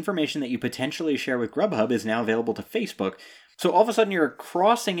the information that you potentially share with Grubhub is now available to Facebook. So all of a sudden you're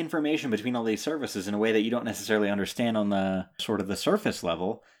crossing information between all these services in a way that you don't necessarily understand on the sort of the surface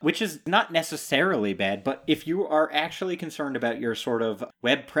level, which is not necessarily bad, but if you are actually concerned about your sort of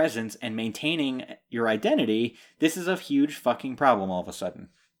web presence and maintaining your identity, this is a huge fucking problem all of a sudden.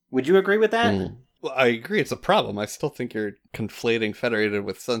 Would you agree with that? Well, I agree it's a problem. I still think you're conflating federated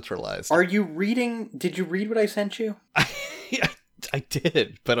with centralized. Did you read what I sent you? I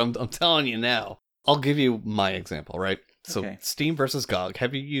did, but I'm telling you now. I'll give you my example, right? So Steam versus GOG.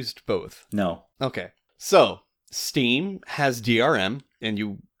 Have you used both? No. Okay. So Steam has DRM, and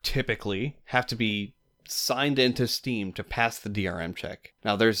you typically have to be signed into Steam to pass the DRM check.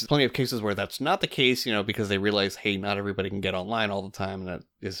 Now, there's plenty of cases where that's not the case, because they realize, hey, not everybody can get online all the time, and that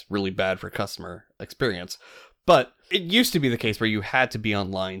is really bad for customer experience. But it used to be the case where you had to be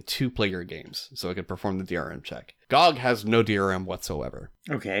online to play your games so it could perform the DRM check. GOG has no DRM whatsoever.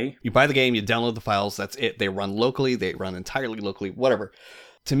 Okay. You buy the game, you download the files, that's it. They run locally, they run entirely locally, whatever.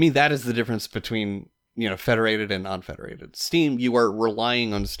 To me, that is the difference between, federated and non-federated. Steam, you are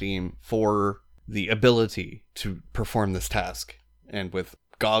relying on Steam for the ability to perform this task. And with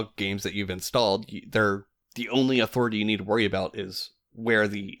GOG games that you've installed, they're the only authority you need to worry about is where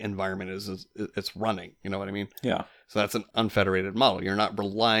the environment is it's running. You know what I mean? Yeah. So that's an unfederated model. You're not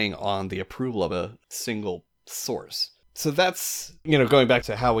relying on the approval of a single source. So that's, going back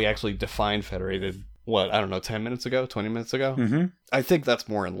to how we actually defined federated, 10 minutes ago, 20 minutes ago? Mm-hmm. I think that's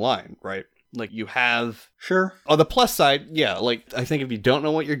more in line, right? Like you have... Sure. On the plus side, yeah, I think if you don't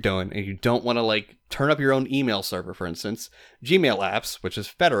know what you're doing and you don't want to turn up your own email server, for instance, Gmail apps, which is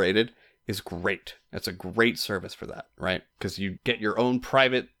federated, is great. That's a great service for that, right? Because you get your own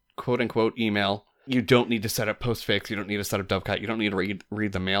private, quote-unquote, email. You don't need to set up postfix. You don't need to set up Dovecot. You don't need to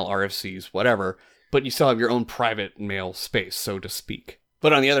read the mail, RFCs, whatever. But you still have your own private mail space, so to speak.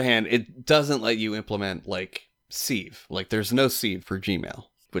 But on the other hand, it doesn't let you implement, Sieve. There's no Sieve for Gmail,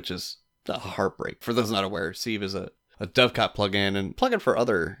 which is a heartbreak. For those not aware, Sieve is a Dovecot plugin and plugin for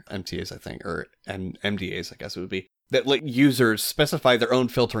other MTAs, I think, and MDAs, I guess it would be, that let users specify their own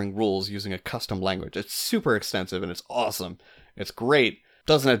filtering rules using a custom language. It's super extensive and it's awesome. It's great.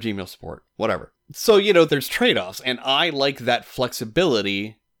 Doesn't have Gmail support. Whatever. So, there's trade-offs. And I like that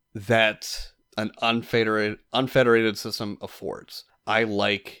flexibility that an unfederated system affords. I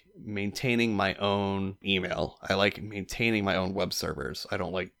like maintaining my own email. I like maintaining my own web servers. I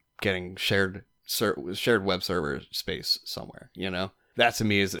don't like getting shared web server space somewhere, That to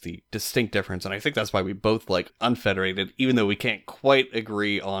me is the distinct difference, and I think that's why we both like unfederated, even though we can't quite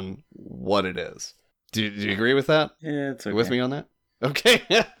agree on what it is. Do you agree with that? Yeah, it's okay. You with me on that? Okay,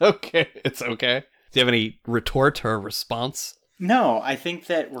 okay, it's okay. Do you have any retort or response? No, I think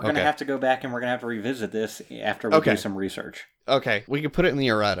that we're going to have to go back and we're going to have to revisit this after we do some research. Okay, we can put it in the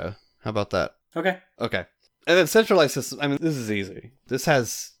errata. How about that? Okay. Okay. And then centralized systems, this is easy. This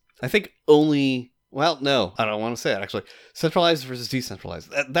has, I think, only... Well, no, I don't want to say it, actually. Centralized versus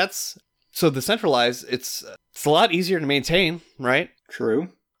decentralized. So the centralized, it's a lot easier to maintain, right? True.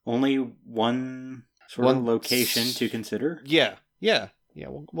 Only one of location to consider. Yeah,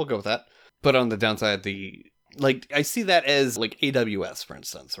 we'll go with that. But on the downside, I see that as AWS, for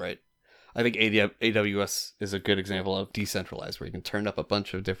instance, right? I think AWS is a good example of decentralized, where you can turn up a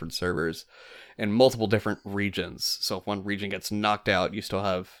bunch of different servers in multiple different regions. So if one region gets knocked out, you still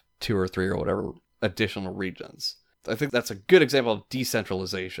have 2 or 3 or whatever additional regions. I think that's a good example of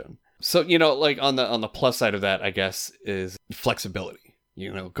decentralization. So, on the plus side of that, I guess, is flexibility.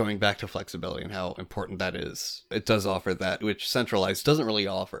 going back to flexibility and how important that is. It does offer that, which centralized doesn't really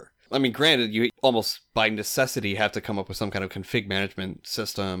offer. I mean, granted, you almost by necessity have to come up with some kind of config management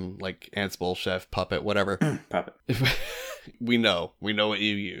system like Ansible, Chef, Puppet, whatever. Puppet. We know what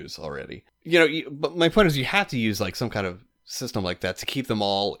you use already. But my point is you have to use like some kind of system like that to keep them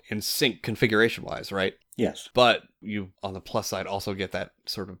all in sync configuration wise, right? Yes. But you, on the plus side, also get that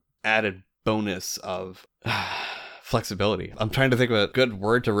sort of added bonus of flexibility. I'm trying to think of a good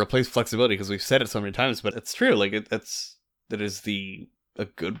word to replace flexibility because we've said it so many times, but it's true. Like that is a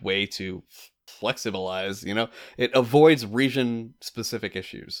good way to flexibilize, it avoids region specific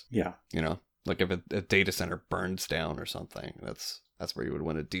issues. Yeah. Like if a data center burns down or something, that's where you would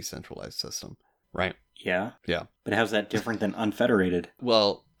want a decentralized system, right? Yeah. Yeah. But how's that different than unfederated?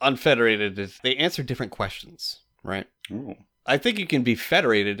 Well, unfederated is they answer different questions, right? Ooh. I think you can be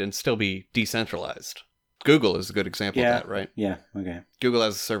federated and still be decentralized. Google is a good example of that, right? Yeah, okay. Google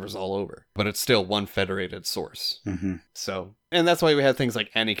has servers all over, but it's still one federated source. Mm-hmm. So, and that's why we have things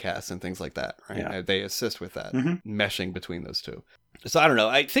like Anycast and things like that, right? Yeah. They assist with that, meshing between those two. So I don't know.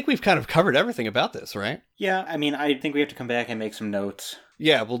 I think we've kind of covered everything about this, right? Yeah, I mean, I think we have to come back and make some notes.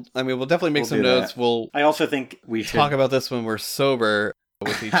 Yeah, we'll definitely make some notes. I also think we should talk about this when we're sober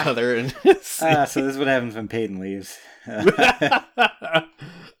with each other. And so this is what happens when Peyton leaves.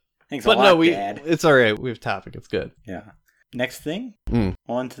 Thanks but a lot, Dad. It's all right. We have topic. It's good. Yeah. Next thing?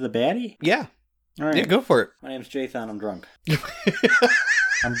 On to the baddie? Yeah. All right. Yeah, go for it. My name's Jathan. I'm drunk.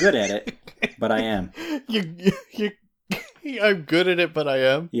 I'm good at it, but I am. I'm good at it, but I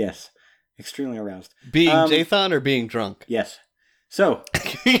am? Yes. Extremely aroused. Being Jathan or being drunk? Yes. So,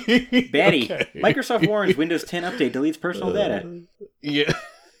 baddie. Okay. Microsoft warns Windows 10 update deletes personal data. Yeah.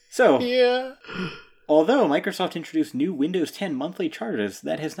 So, yeah. Although Microsoft introduced new Windows 10 monthly charges,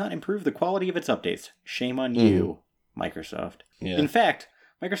 that has not improved the quality of its updates. Shame on you, Microsoft. Yeah. In fact,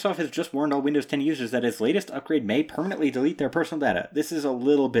 Microsoft has just warned all Windows 10 users that its latest upgrade may permanently delete their personal data. This is a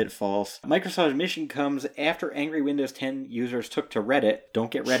little bit false. Microsoft's admission comes after angry Windows 10 users took to Reddit,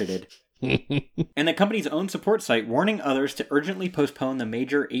 don't get Reddited, and the company's own support site warning others to urgently postpone the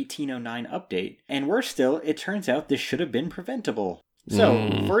major 1809 update. And worse still, it turns out this should have been preventable.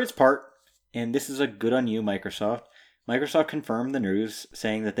 So, for its part, and this is a good on you, Microsoft, Microsoft confirmed the news,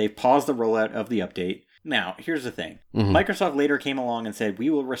 saying that they've paused the rollout of the update. Now, here's the thing. Microsoft later came along and said, we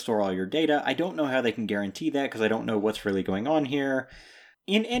will restore all your data. I don't know how they can guarantee that because I don't know what's really going on here.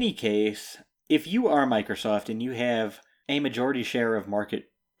 In any case, if you are Microsoft and you have a majority share of market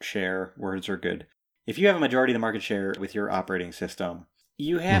share, words are good. If you have a majority of the market share with your operating system,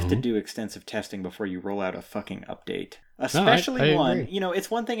 you have to do extensive testing before you roll out a fucking update. Especially I agree.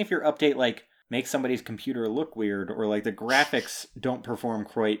 It's one thing if your update, like, makes somebody's computer look weird, or, like, the graphics don't perform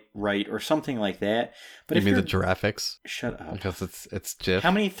quite right, or something like that. But you mean the graphics? Shut up. Because it's GIF.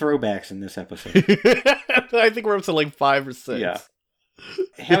 How many throwbacks in this episode? I think we're up to, like, 5 or 6. Yeah.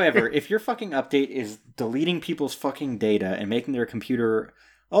 However, if your fucking update is deleting people's fucking data and making their computer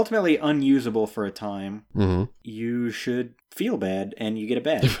ultimately unusable for a time, you should feel bad, and you get a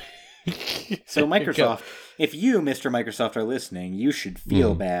badge. So Microsoft, if you, Mr. Microsoft, are listening, you should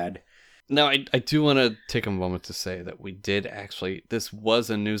feel bad. Now, I do want to take a moment to say that we did actually, this was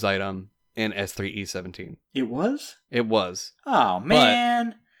a news item in S3E17. It was? It was. Oh,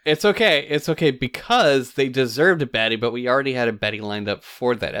 man. It's okay. It's okay because they deserved a baddie, but we already had a baddie lined up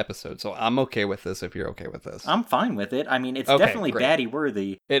for that episode. So I'm okay with this if you're okay with this. I'm fine with it. I mean, it's definitely baddie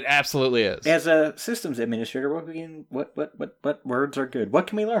worthy. It absolutely is. As a systems administrator, what words are good? What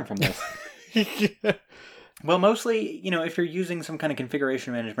can we learn from this? Well, mostly, if you're using some kind of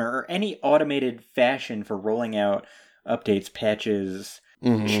configuration management or any automated fashion for rolling out updates, patches,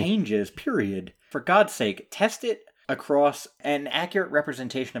 changes, period, for God's sake, test it across an accurate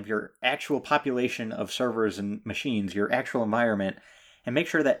representation of your actual population of servers and machines, your actual environment, and make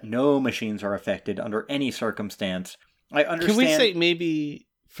sure that no machines are affected under any circumstance. I understand. Can we say maybe,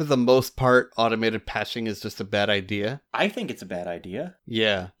 for the most part, automated patching is just a bad idea? I think it's a bad idea.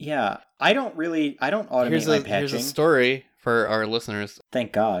 Yeah. Yeah. I don't automate my patching. Here's a story for our listeners.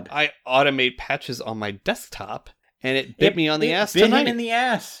 Thank God. I automate patches on my desktop, and it bit me on the ass tonight. It bit him in the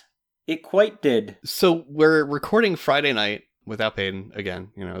ass. It quite did. So we're recording Friday night without Peyton, again,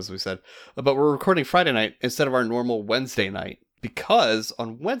 as we said. But we're recording Friday night instead of our normal Wednesday night. Because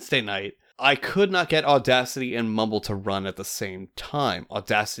on Wednesday night, I could not get Audacity and Mumble to run at the same time.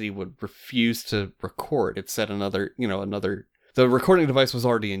 Audacity would refuse to record. It said the recording device was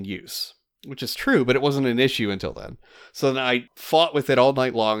already in use. Which is true, but it wasn't an issue until then. So then I fought with it all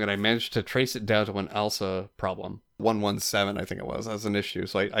night long, and I managed to trace it down to an ALSA problem. 117, I think it was, as an issue.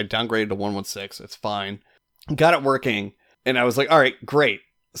 So I downgraded to 116. It's fine. Got it working. And I was like, all right, great.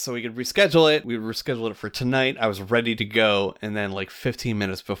 So we could reschedule it. We rescheduled it for tonight. I was ready to go. And then like 15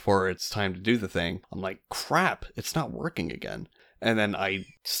 minutes before it's time to do the thing, I'm like, crap, it's not working again. And then I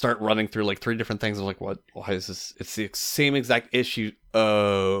start running through like 3 different things. I'm like, what? Why is this? It's the same exact issue.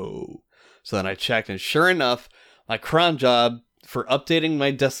 Oh. So then I checked, and sure enough, my cron job for updating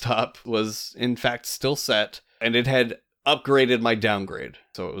my desktop was in fact still set, and it had upgraded my downgrade.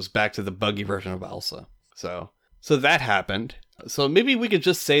 So it was back to the buggy version of ALSA. So that happened. So maybe we could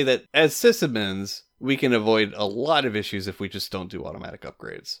just say that as sysadmins, we can avoid a lot of issues if we just don't do automatic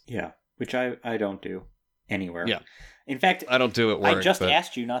upgrades. Yeah, which I don't do anywhere. Yeah. In fact, I don't do it work. I just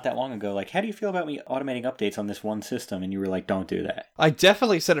asked you not that long ago, like, how do you feel about me automating updates on this one system? And you were like, don't do that. I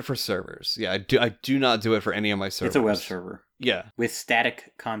definitely set it for servers. Yeah, I do not do it for any of my servers. It's a web server. Yeah. With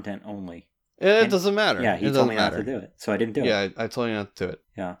static content only. It doesn't matter. Yeah, he told me not to do it, so I didn't do it. Yeah, I told you not to do it.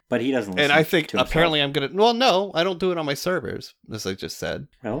 Yeah, but he doesn't listen. And I think apparently I'm gonna. Well, no, I don't do it on my servers, as I just said.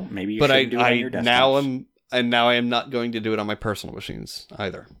 Well, maybe you should do it on your desktops. Now I am not going to do it on my personal machines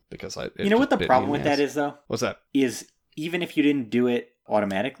either, because You know what the problem with that is, though? What's that? Is even if you didn't do it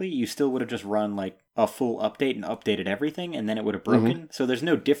automatically, you still would have just run like a full update and updated everything, and then it would have broken. Mm-hmm. So there's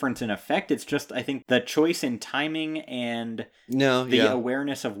no difference in effect. It's just, I think, the choice in timing and the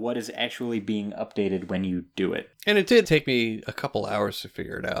awareness of what is actually being updated when you do it. And it did take me a couple hours to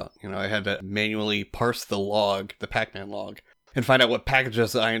figure it out. You know, I had to manually parse the log, the Pacman log, and find out what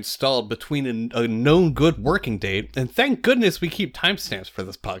packages I installed between a known good working date. And thank goodness we keep timestamps for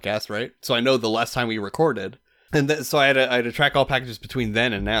this podcast, right? So I know the last time we recorded. And so I had to track all packages between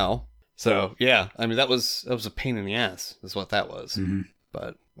then and now. So yeah, I mean that was a pain in the ass. Is what that was. Mm-hmm.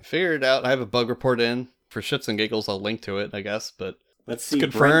 But I figured it out. I have a bug report in for shits and giggles. I'll link to it, I guess. But let's see.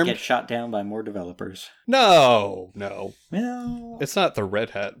 Brent get shot down by more developers. No. It's not the Red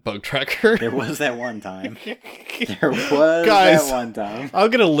Hat bug tracker. There was that one time. I'm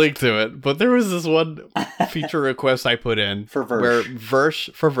gonna link to it. But there was this one feature request I put in for Versh. Where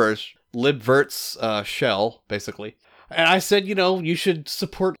Versh. libvert's shell, basically. And I said, you should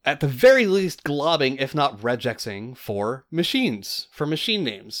support, at the very least, globbing, if not regexing, for machines, for machine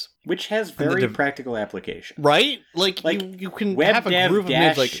names. Which has very practical application. Right? Like you can have a group of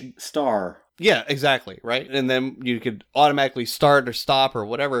names like star. Yeah, exactly, right? And then you could automatically start or stop or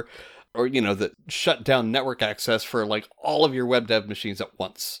whatever, or, that shut down network access for, like, all of your web dev machines at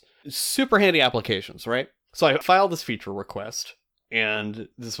once. Super handy applications, right? So I filed this feature request. And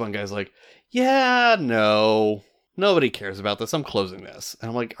this one guy's like, yeah, no, nobody cares about this. I'm closing this. And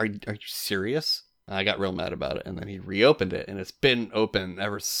I'm like, are you serious? And I got real mad about it. And then he reopened it, and it's been open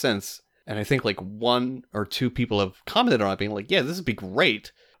ever since. And I think like 1 or 2 people have commented on it being like, yeah, this would be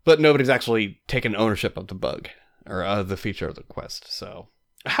great. But nobody's actually taken ownership of the bug or the feature of the request. So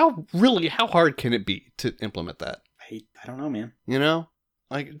how hard can it be to implement that? I don't know, man.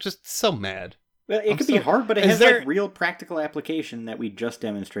 Like just so mad. Well, it could be hard, but it has like real practical application that we just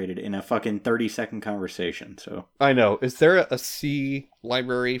demonstrated in a fucking 30-second conversation. So I know. Is there a C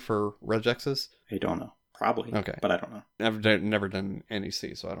library for regexes? I don't know. Probably. Okay, but I don't know. Never done any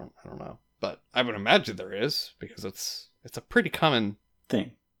C, so I don't know. But I would imagine there is, because it's a pretty common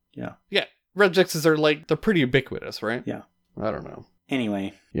thing. Yeah. Yeah. Regexes are they're pretty ubiquitous, right? Yeah. I don't know.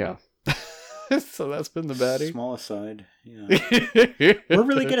 Anyway. Yeah. So that's been the baddie. Small aside. Yeah. We're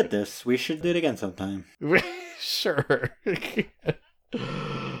really good at this. We should do it again sometime. Sure.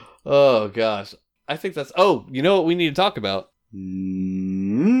 Oh, gosh. I think that's... Oh, you know what we need to talk about?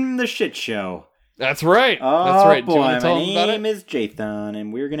 The shit show. That's right. Oh, that's right. Boy, my name is Jathan,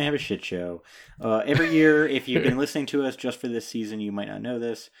 and we're going to have a shit show. Every year, if you've been listening to us just for this season, you might not know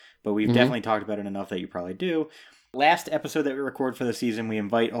this, but we've definitely talked about it enough that you probably do. Last episode that we record for the season, we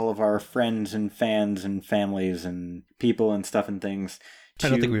invite all of our friends and fans and families and people and stuff and things. I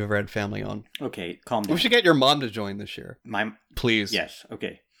don't think we've ever had family on. Okay, calm down. We should get your mom to join this year. Please. Yes,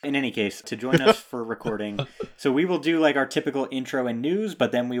 okay. In any case, to join us for recording, so we will do like our typical intro and news,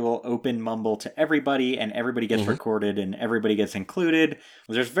 but then we will open Mumble to everybody, and everybody gets recorded, and everybody gets included.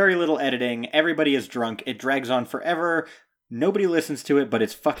 There's very little editing. Everybody is drunk. It drags on forever. Nobody listens to it, but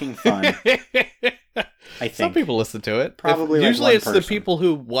it's fucking fun. I think. Some people listen to it. Probably usually it's the people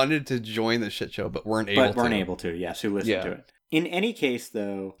who wanted to join the shit show but weren't able to. Yes, who listened to it. In any case,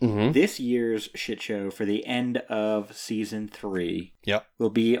 though, this year's shit show for the end of season 3 will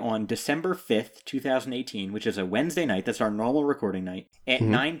be on December 5th, 2018, which is a Wednesday night. That's our normal recording night at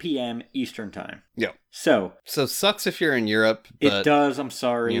 9 p.m. Eastern time. Yep. So sucks if you're in Europe. But, it does. I'm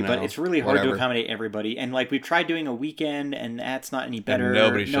sorry, but it's really hard to accommodate everybody. And like we've tried doing a weekend, and that's not any better.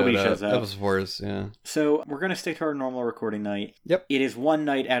 And nobody shows up. That was worse. Yeah. So we're gonna stick to our normal recording night. Yep. It is one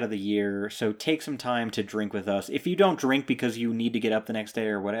night out of the year, so take some time to drink with us. If you don't drink because you need to get up the next day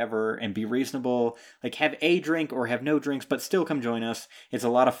or whatever, and be reasonable, like have a drink or have no drinks, but still come join us. It's a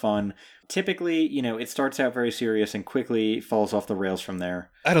lot of fun. Typically, it starts out very serious and quickly falls off the rails from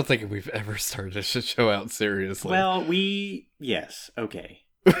there. I don't think we've ever started a shit show out seriously. Well, yes, okay.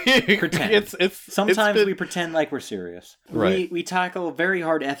 Pretend. Sometimes we pretend like we're serious. Right. We tackle very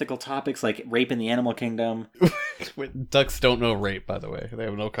hard ethical topics like rape in the animal kingdom. Ducks don't know rape, by the way. They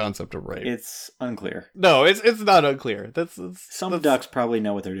have no concept of rape. It's unclear. No, it's not unclear. Some ducks probably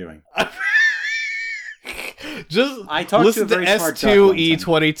know what they're doing. Just listen to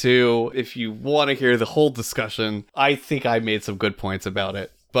S2E22 if you want to hear the whole discussion. I think I made some good points about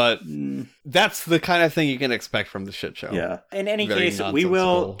it. But that's the kind of thing you can expect from the shit show. Yeah. In any case, we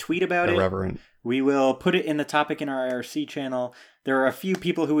will tweet about irreverent. We will put it in the topic in our IRC channel. There are a few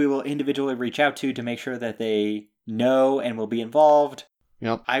people who we will individually reach out to make sure that they know and will be involved.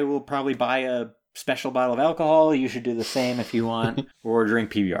 Yep. I will probably buy a special bottle of alcohol. You should do the same if you want. Or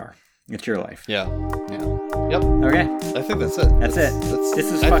drink PBR. It's your life. Yeah. Yep. Okay. I think that's it. That's it.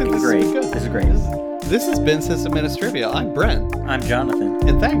 This is fucking great. This is great. This has been System Administrivia. I'm Brent. I'm Jonathan.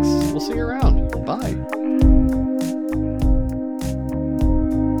 And thanks. We'll see you around. Bye.